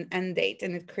date and an end date,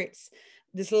 and it creates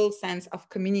this little sense of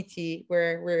community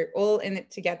where we're all in it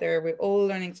together, we're all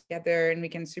learning together, and we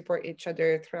can support each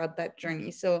other throughout that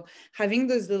journey. So having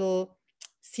those little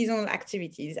seasonal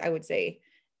activities, I would say,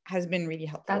 has been really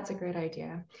helpful. That's a great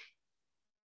idea.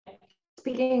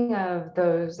 Speaking of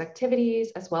those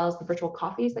activities, as well as the virtual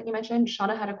coffees that you mentioned,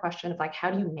 Shauna had a question of like,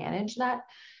 how do you manage that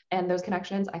and those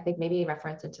connections? I think maybe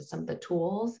reference into some of the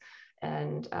tools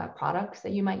and products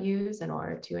that you might use in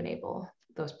order to enable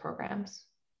those programs.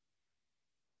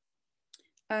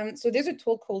 So there's a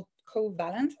tool called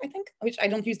Covalent, I think, which I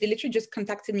don't use. They literally just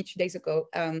contacted me 2 days ago.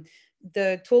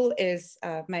 The tool is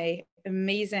my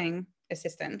amazing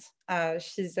assistant.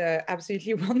 She's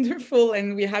absolutely wonderful,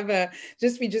 and we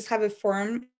just have a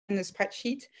form in a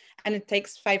spreadsheet, and it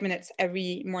takes 5 minutes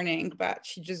every morning. But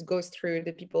she just goes through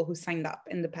the people who signed up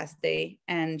in the past day,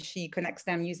 and she connects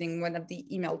them using one of the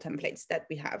email templates that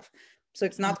we have. So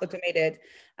it's not automated.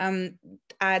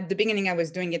 At the beginning, I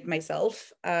was doing it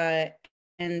myself.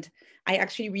 And I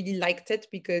actually really liked it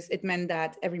because it meant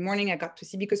that every morning I got to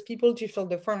see, because people to fill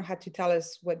the form had to tell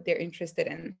us what they're interested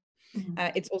in.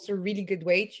 It's also a really good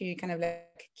way to kind of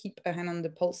like keep a hand on the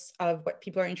pulse of what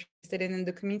people are interested in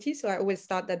the community. So I always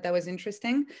thought that that was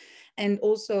interesting. And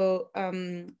also,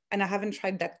 and I haven't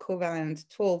tried that Covalent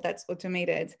tool that's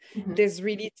automated. There's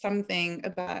really something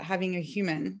about having a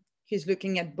human who's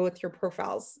looking at both your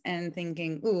profiles and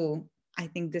thinking, ooh, I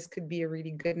think this could be a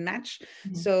really good match.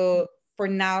 So for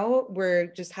now, we're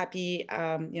just happy.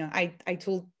 I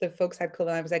told the folks at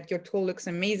Covalent, I was like, your tool looks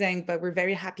amazing, but we're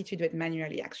very happy to do it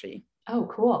manually, actually. Oh,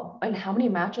 cool. And how many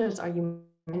matches are you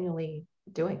manually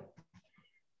doing?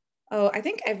 Oh, I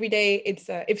think every day it's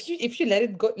if you let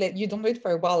it go, you don't do it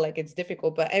for a while, like it's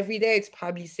difficult, but every day it's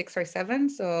probably 6 or 7.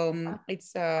 So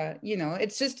it's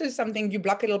it's just something you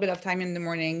block a little bit of time in the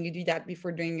morning. You do that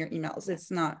before doing your emails.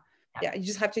 It's not, you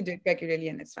just have to do it regularly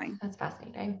and it's fine. That's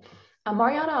fascinating.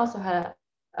 Mariana also had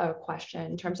a question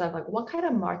in terms of like, what kind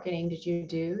of marketing did you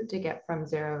do to get from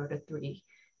 0 to 3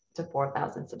 to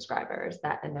 4,000 subscribers,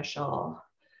 that initial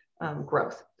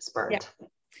growth spurt?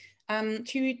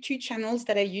 Two channels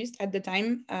that I used at the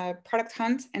time, Product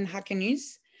Hunt and Hacker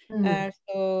News.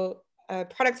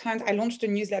 Product Hunt, I launched a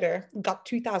newsletter, got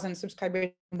 2,000 subscribers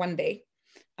in 1 day.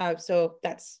 So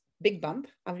that's big bump,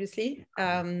 obviously.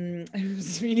 It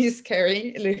was really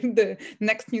scary. The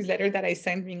next newsletter that I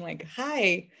sent being like,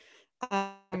 hi,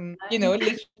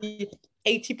 literally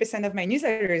 80% of my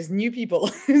newsletter is new people.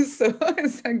 So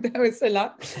it's like, that was a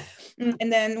lot.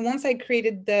 And then once I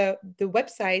created the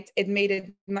website, it made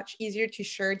it much easier to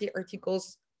share the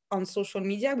articles on social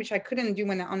media, which I couldn't do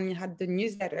when I only had the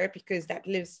newsletter, because that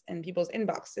lives in people's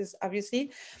inboxes,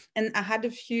 obviously. And I had a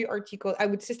few articles. I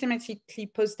would systematically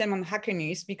post them on Hacker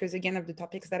News because, again, of the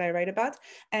topics that I write about.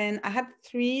 And I had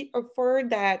 3 or 4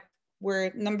 that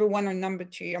were number 1 or number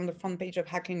 2 on the front page of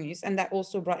Hacker News. And that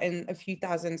also brought in a few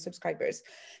thousand subscribers.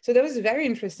 So that was very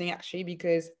interesting, actually,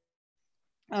 because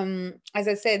as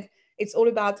I said, it's all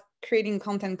about creating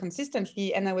content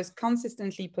consistently, and I was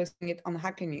consistently posting it on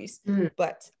Hacker News.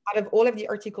 But out of all of the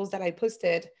articles that I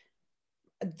posted,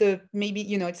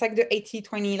 it's like the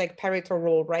 80-20 like Pareto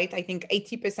rule, right? I think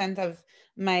 80% of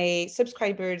my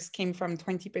subscribers came from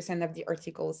 20% of the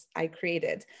articles I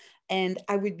created. And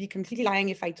I would be completely lying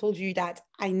if I told you that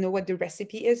I know what the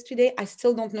recipe is today. I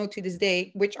still don't know to this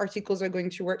day which articles are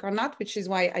going to work or not, which is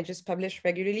why I just publish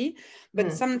regularly.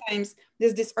 But sometimes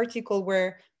there's this article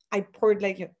where I poured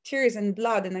like tears and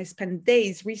blood, and I spent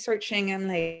days researching, and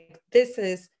like, this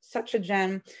is such a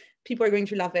gem. People are going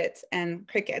to love it, and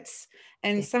crickets.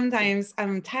 And sometimes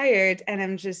I'm tired and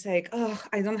I'm just like, oh,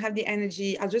 I don't have the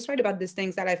energy. I'll just write about these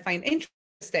things that I find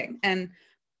interesting. And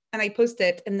I post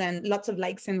it, and then lots of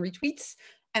likes and retweets,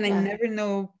 and I never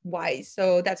know why.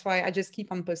 So that's why I just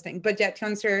keep on posting. But yeah, to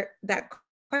answer that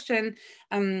question,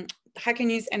 Hacker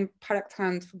News and Product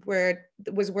Hunt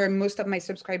was where most of my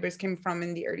subscribers came from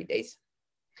in the early days.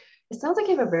 It sounds like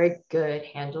you have a very good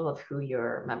handle of who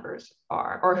your members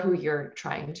are or who you're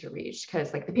trying to reach.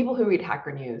 Because like the people who read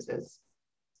Hacker News is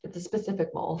it's a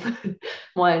specific mold.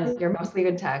 One, you're mostly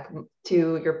in tech.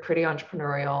 Two, you're pretty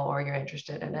entrepreneurial or you're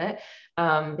interested in it,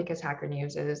 because Hacker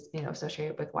News is, you know,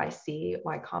 associated with YC,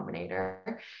 Y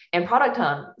Combinator, and Product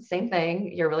Hunt. Same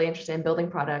thing. You're really interested in building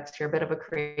products. You're a bit of a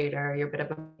creator. You're a bit of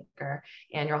a maker,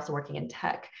 and you're also working in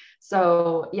tech.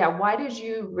 So yeah, why did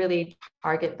you really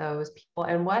target those people,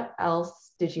 and what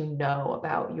else did you know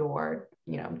about your,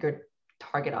 you know, your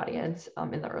target audience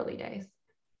in the early days?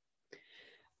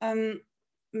 Um,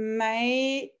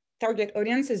 my target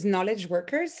audience is knowledge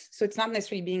workers. So it's not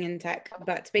necessarily being in tech,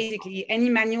 but basically any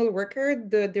manual worker,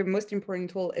 their most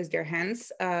important tool is their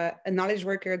hands. A knowledge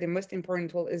worker, the most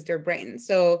important tool is their brain.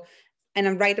 So, and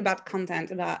I'm right about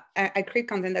content. I create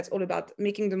content that's all about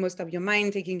making the most of your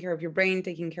mind, taking care of your brain,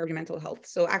 taking care of your mental health.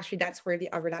 So actually that's where the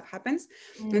overlap happens.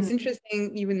 It's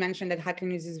interesting, you would mention that Hacker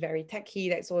News is very techy,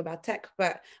 that's all about tech,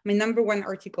 but my number one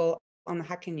article on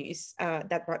Hacker News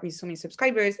that brought me so many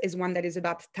subscribers is one that is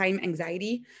about time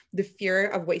anxiety, the fear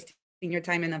of wasting your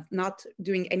time and of not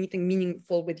doing anything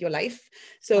meaningful with your life.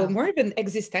 So more of an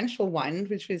existential one,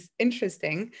 which was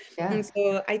interesting. Yeah. And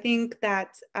so I think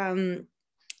that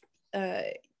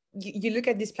you look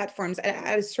at these platforms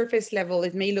at a surface level,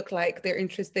 it may look like they're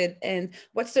interested in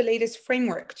what's the latest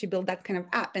framework to build that kind of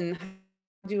app, and how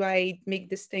do I make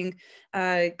this thing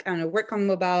kind of work on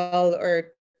mobile or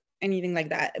anything like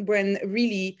that, when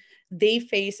really they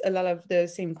face a lot of the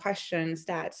same questions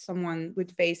that someone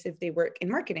would face if they work in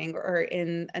marketing or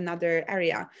in another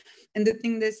area. And the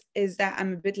thing is that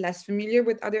I'm a bit less familiar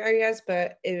with other areas,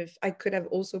 but if I could have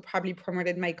also probably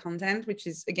promoted my content, which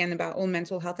is again about all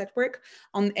mental health at work,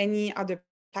 on any other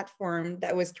platform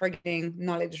that was targeting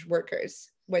knowledge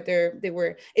workers, whether they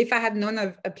were, if I had known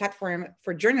of a platform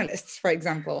for journalists, for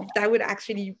example, that would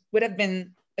have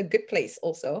been a good place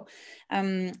also.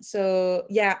 So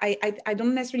yeah, I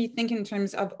don't necessarily think in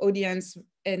terms of audience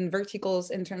and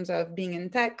verticals in terms of being in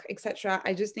tech, etc.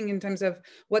 I just think in terms of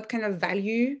what kind of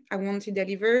value I want to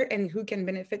deliver and who can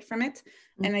benefit from it.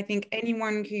 And I think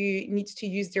anyone who needs to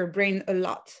use their brain a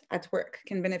lot at work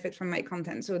can benefit from my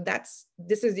content. So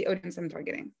this is the audience I'm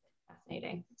targeting.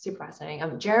 Fascinating, super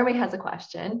fascinating. Jeremy has a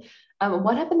question.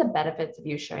 What have been the benefits of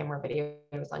you sharing more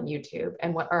videos on YouTube?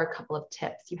 And what are a couple of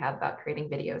tips you have about creating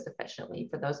videos efficiently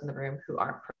for those in the room who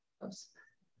aren't pros?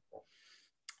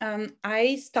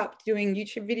 I stopped doing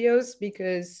YouTube videos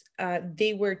because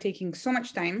they were taking so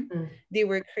much time. They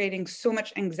were creating so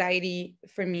much anxiety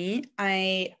for me.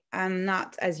 I am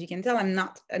not, as you can tell, I'm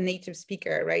not a native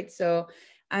speaker, right? So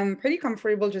I'm pretty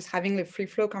comfortable just having a free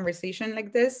flow conversation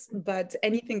like this, but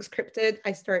anything scripted,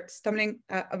 I start stumbling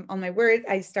on my word.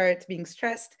 I start being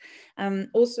stressed.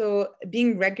 Also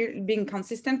being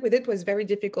consistent with it was very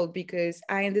difficult because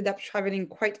I ended up traveling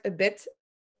quite a bit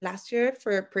last year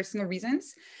for personal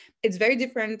reasons. It's very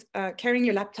different carrying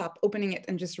your laptop, opening it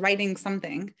and just writing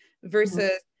something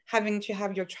versus having to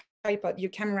have your tripod,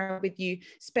 your camera with you,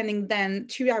 spending then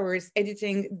 2 hours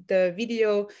editing the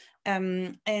video.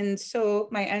 And so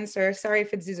my answer, sorry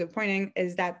if it's disappointing,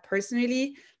 is that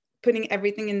personally, putting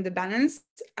everything in the balance,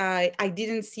 I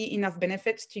didn't see enough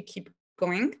benefits to keep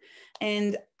going.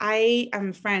 And I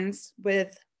am friends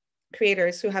with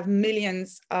creators who have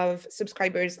millions of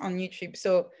subscribers on YouTube.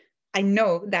 So I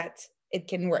know that it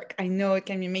can work. I know it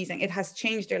can be amazing. It has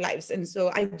changed their lives. And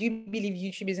so I do believe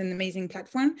YouTube is an amazing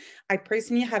platform. I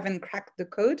personally haven't cracked the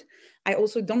code. I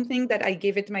also don't think that I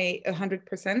gave it my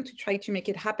 100% to try to make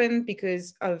it happen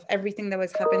because of everything that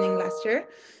was happening last year.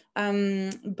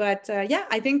 Yeah,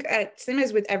 I think same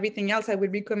as with everything else, I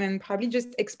would recommend probably just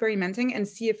experimenting and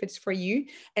see if it's for you.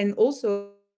 And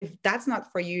also, if that's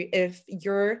not for you, if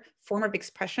your form of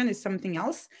expression is something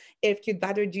else, if you'd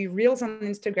rather do reels on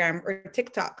Instagram or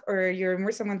TikTok, or you're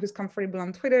more someone who's comfortable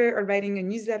on Twitter or writing a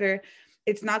newsletter,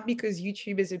 it's not because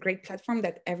YouTube is a great platform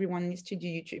that everyone needs to do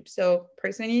YouTube. So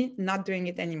personally, not doing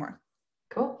it anymore.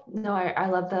 Cool. No, I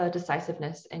love the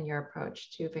decisiveness in your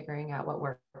approach to figuring out what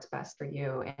works best for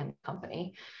you and the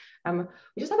company. We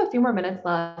just have a few more minutes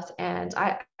left, and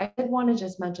I did want to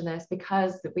just mention this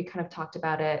because we kind of talked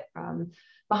about it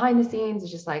behind the scenes.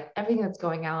 It's just like everything that's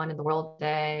going on in the world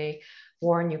today,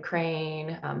 war in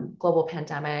Ukraine, global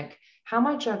pandemic. How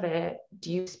much of it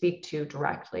do you speak to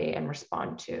directly and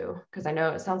respond to? Because I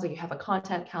know it sounds like you have a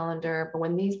content calendar, but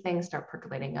when these things start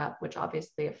percolating up, which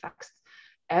obviously affects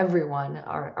everyone,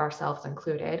 ourselves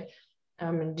included,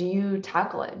 do you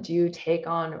tackle it? Do you take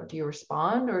on, or do you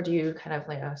respond, or do you kind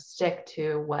of stick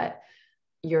to what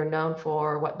you're known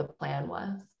for, what the plan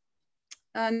was?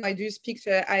 No, I do speak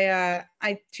to,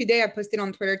 today I posted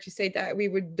on Twitter to say that we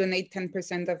would donate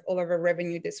 10% of all of our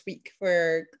revenue this week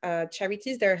for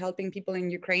charities that are helping people in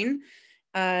Ukraine.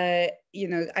 You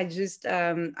know, I just,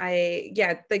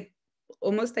 like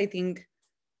almost, I think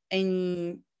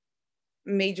any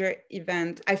major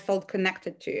event I felt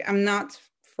connected to. I'm not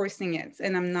forcing it,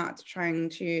 and I'm not trying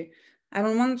to, I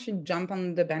don't want to jump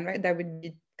on the bandwagon. That would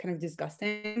be kind of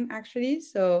disgusting, actually.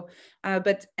 So,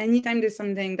 but anytime there's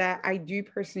something that I do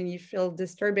personally feel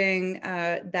disturbing,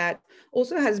 that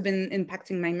also has been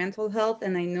impacting my mental health,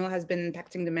 and I know has been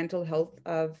impacting the mental health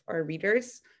of our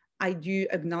readers, I do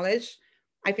acknowledge.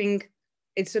 I think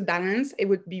it's a balance. It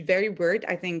would be very weird,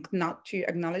 I think, not to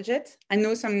acknowledge it. I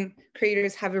know some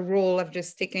creators have a role of just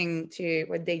sticking to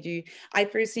what they do. I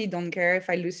personally don't care if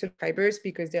I lose subscribers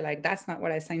because they're like, that's not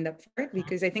what I signed up for,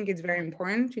 because I think it's very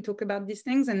important to talk about these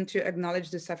things and to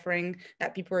acknowledge the suffering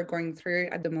that people are going through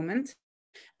at the moment.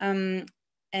 And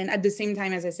at the same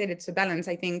time, as I said, it's a balance.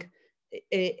 I think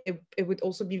it would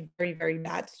also be very, very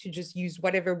bad to just use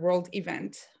whatever world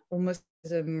event almost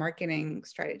as a marketing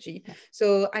strategy.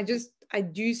 So I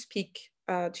do speak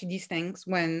to these things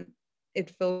when it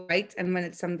feels right, and when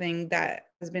it's something that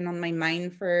has been on my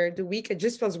mind for the week. It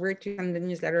just feels weird to send the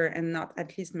newsletter and not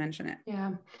at least mention it.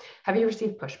 Yeah. Have you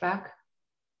received pushback?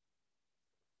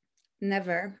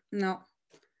 Never. No.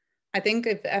 I think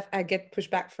if I get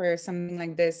pushback for something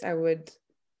like this, I would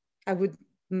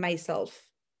myself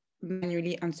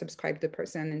manually unsubscribe the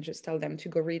person and just tell them to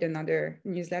go read another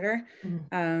newsletter.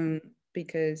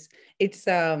 Because it's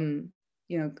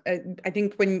you know, I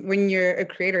think when you're a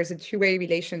creator, it's a two-way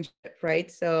relationship,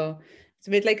 right? So it's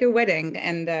a bit like a wedding,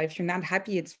 and if you're not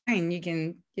happy, it's fine.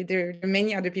 There are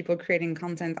many other people creating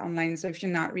content online, so if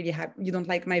you're not really happy, you don't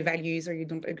like my values, or you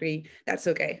don't agree, that's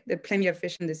okay. There are plenty of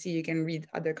fish in the sea. You can read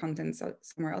other content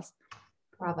somewhere else.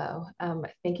 Bravo.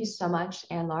 Thank you so much,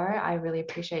 Anne-Laure. I really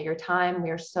appreciate your time. We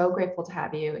are so grateful to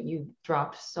have you. You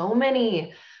dropped so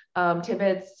many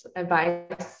tidbits,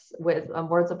 advice with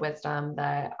words of wisdom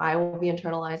that I will be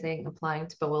internalizing, applying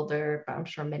to Bewilder, but I'm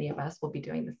sure many of us will be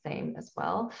doing the same as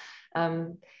well.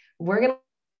 We're going to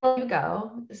let you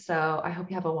go. So I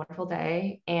hope you have a wonderful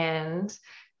day. And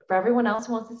for everyone else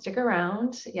who wants to stick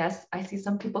around, yes, I see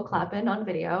some people clapping on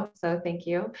video, so thank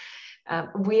you.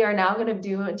 We are now going to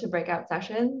do into breakout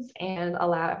sessions and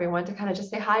allow everyone to kind of just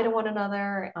say hi to one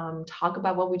another, talk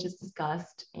about what we just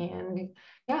discussed, and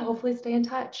yeah, hopefully stay in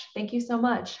touch. Thank you so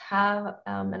much. Have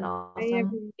an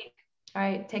awesome week. All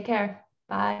right, take care.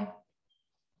 Bye.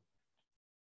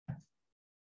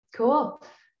 Cool.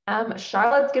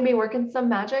 Charlotte's going to be working some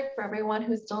magic for everyone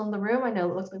who's still in the room. I know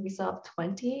it looks like we still have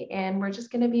 20, and we're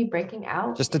just going to be breaking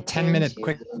out. Just a 10-minute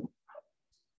quick.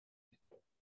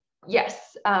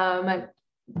 Yes.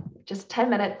 Just 10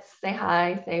 minutes. Say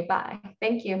hi, say bye.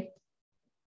 Thank you.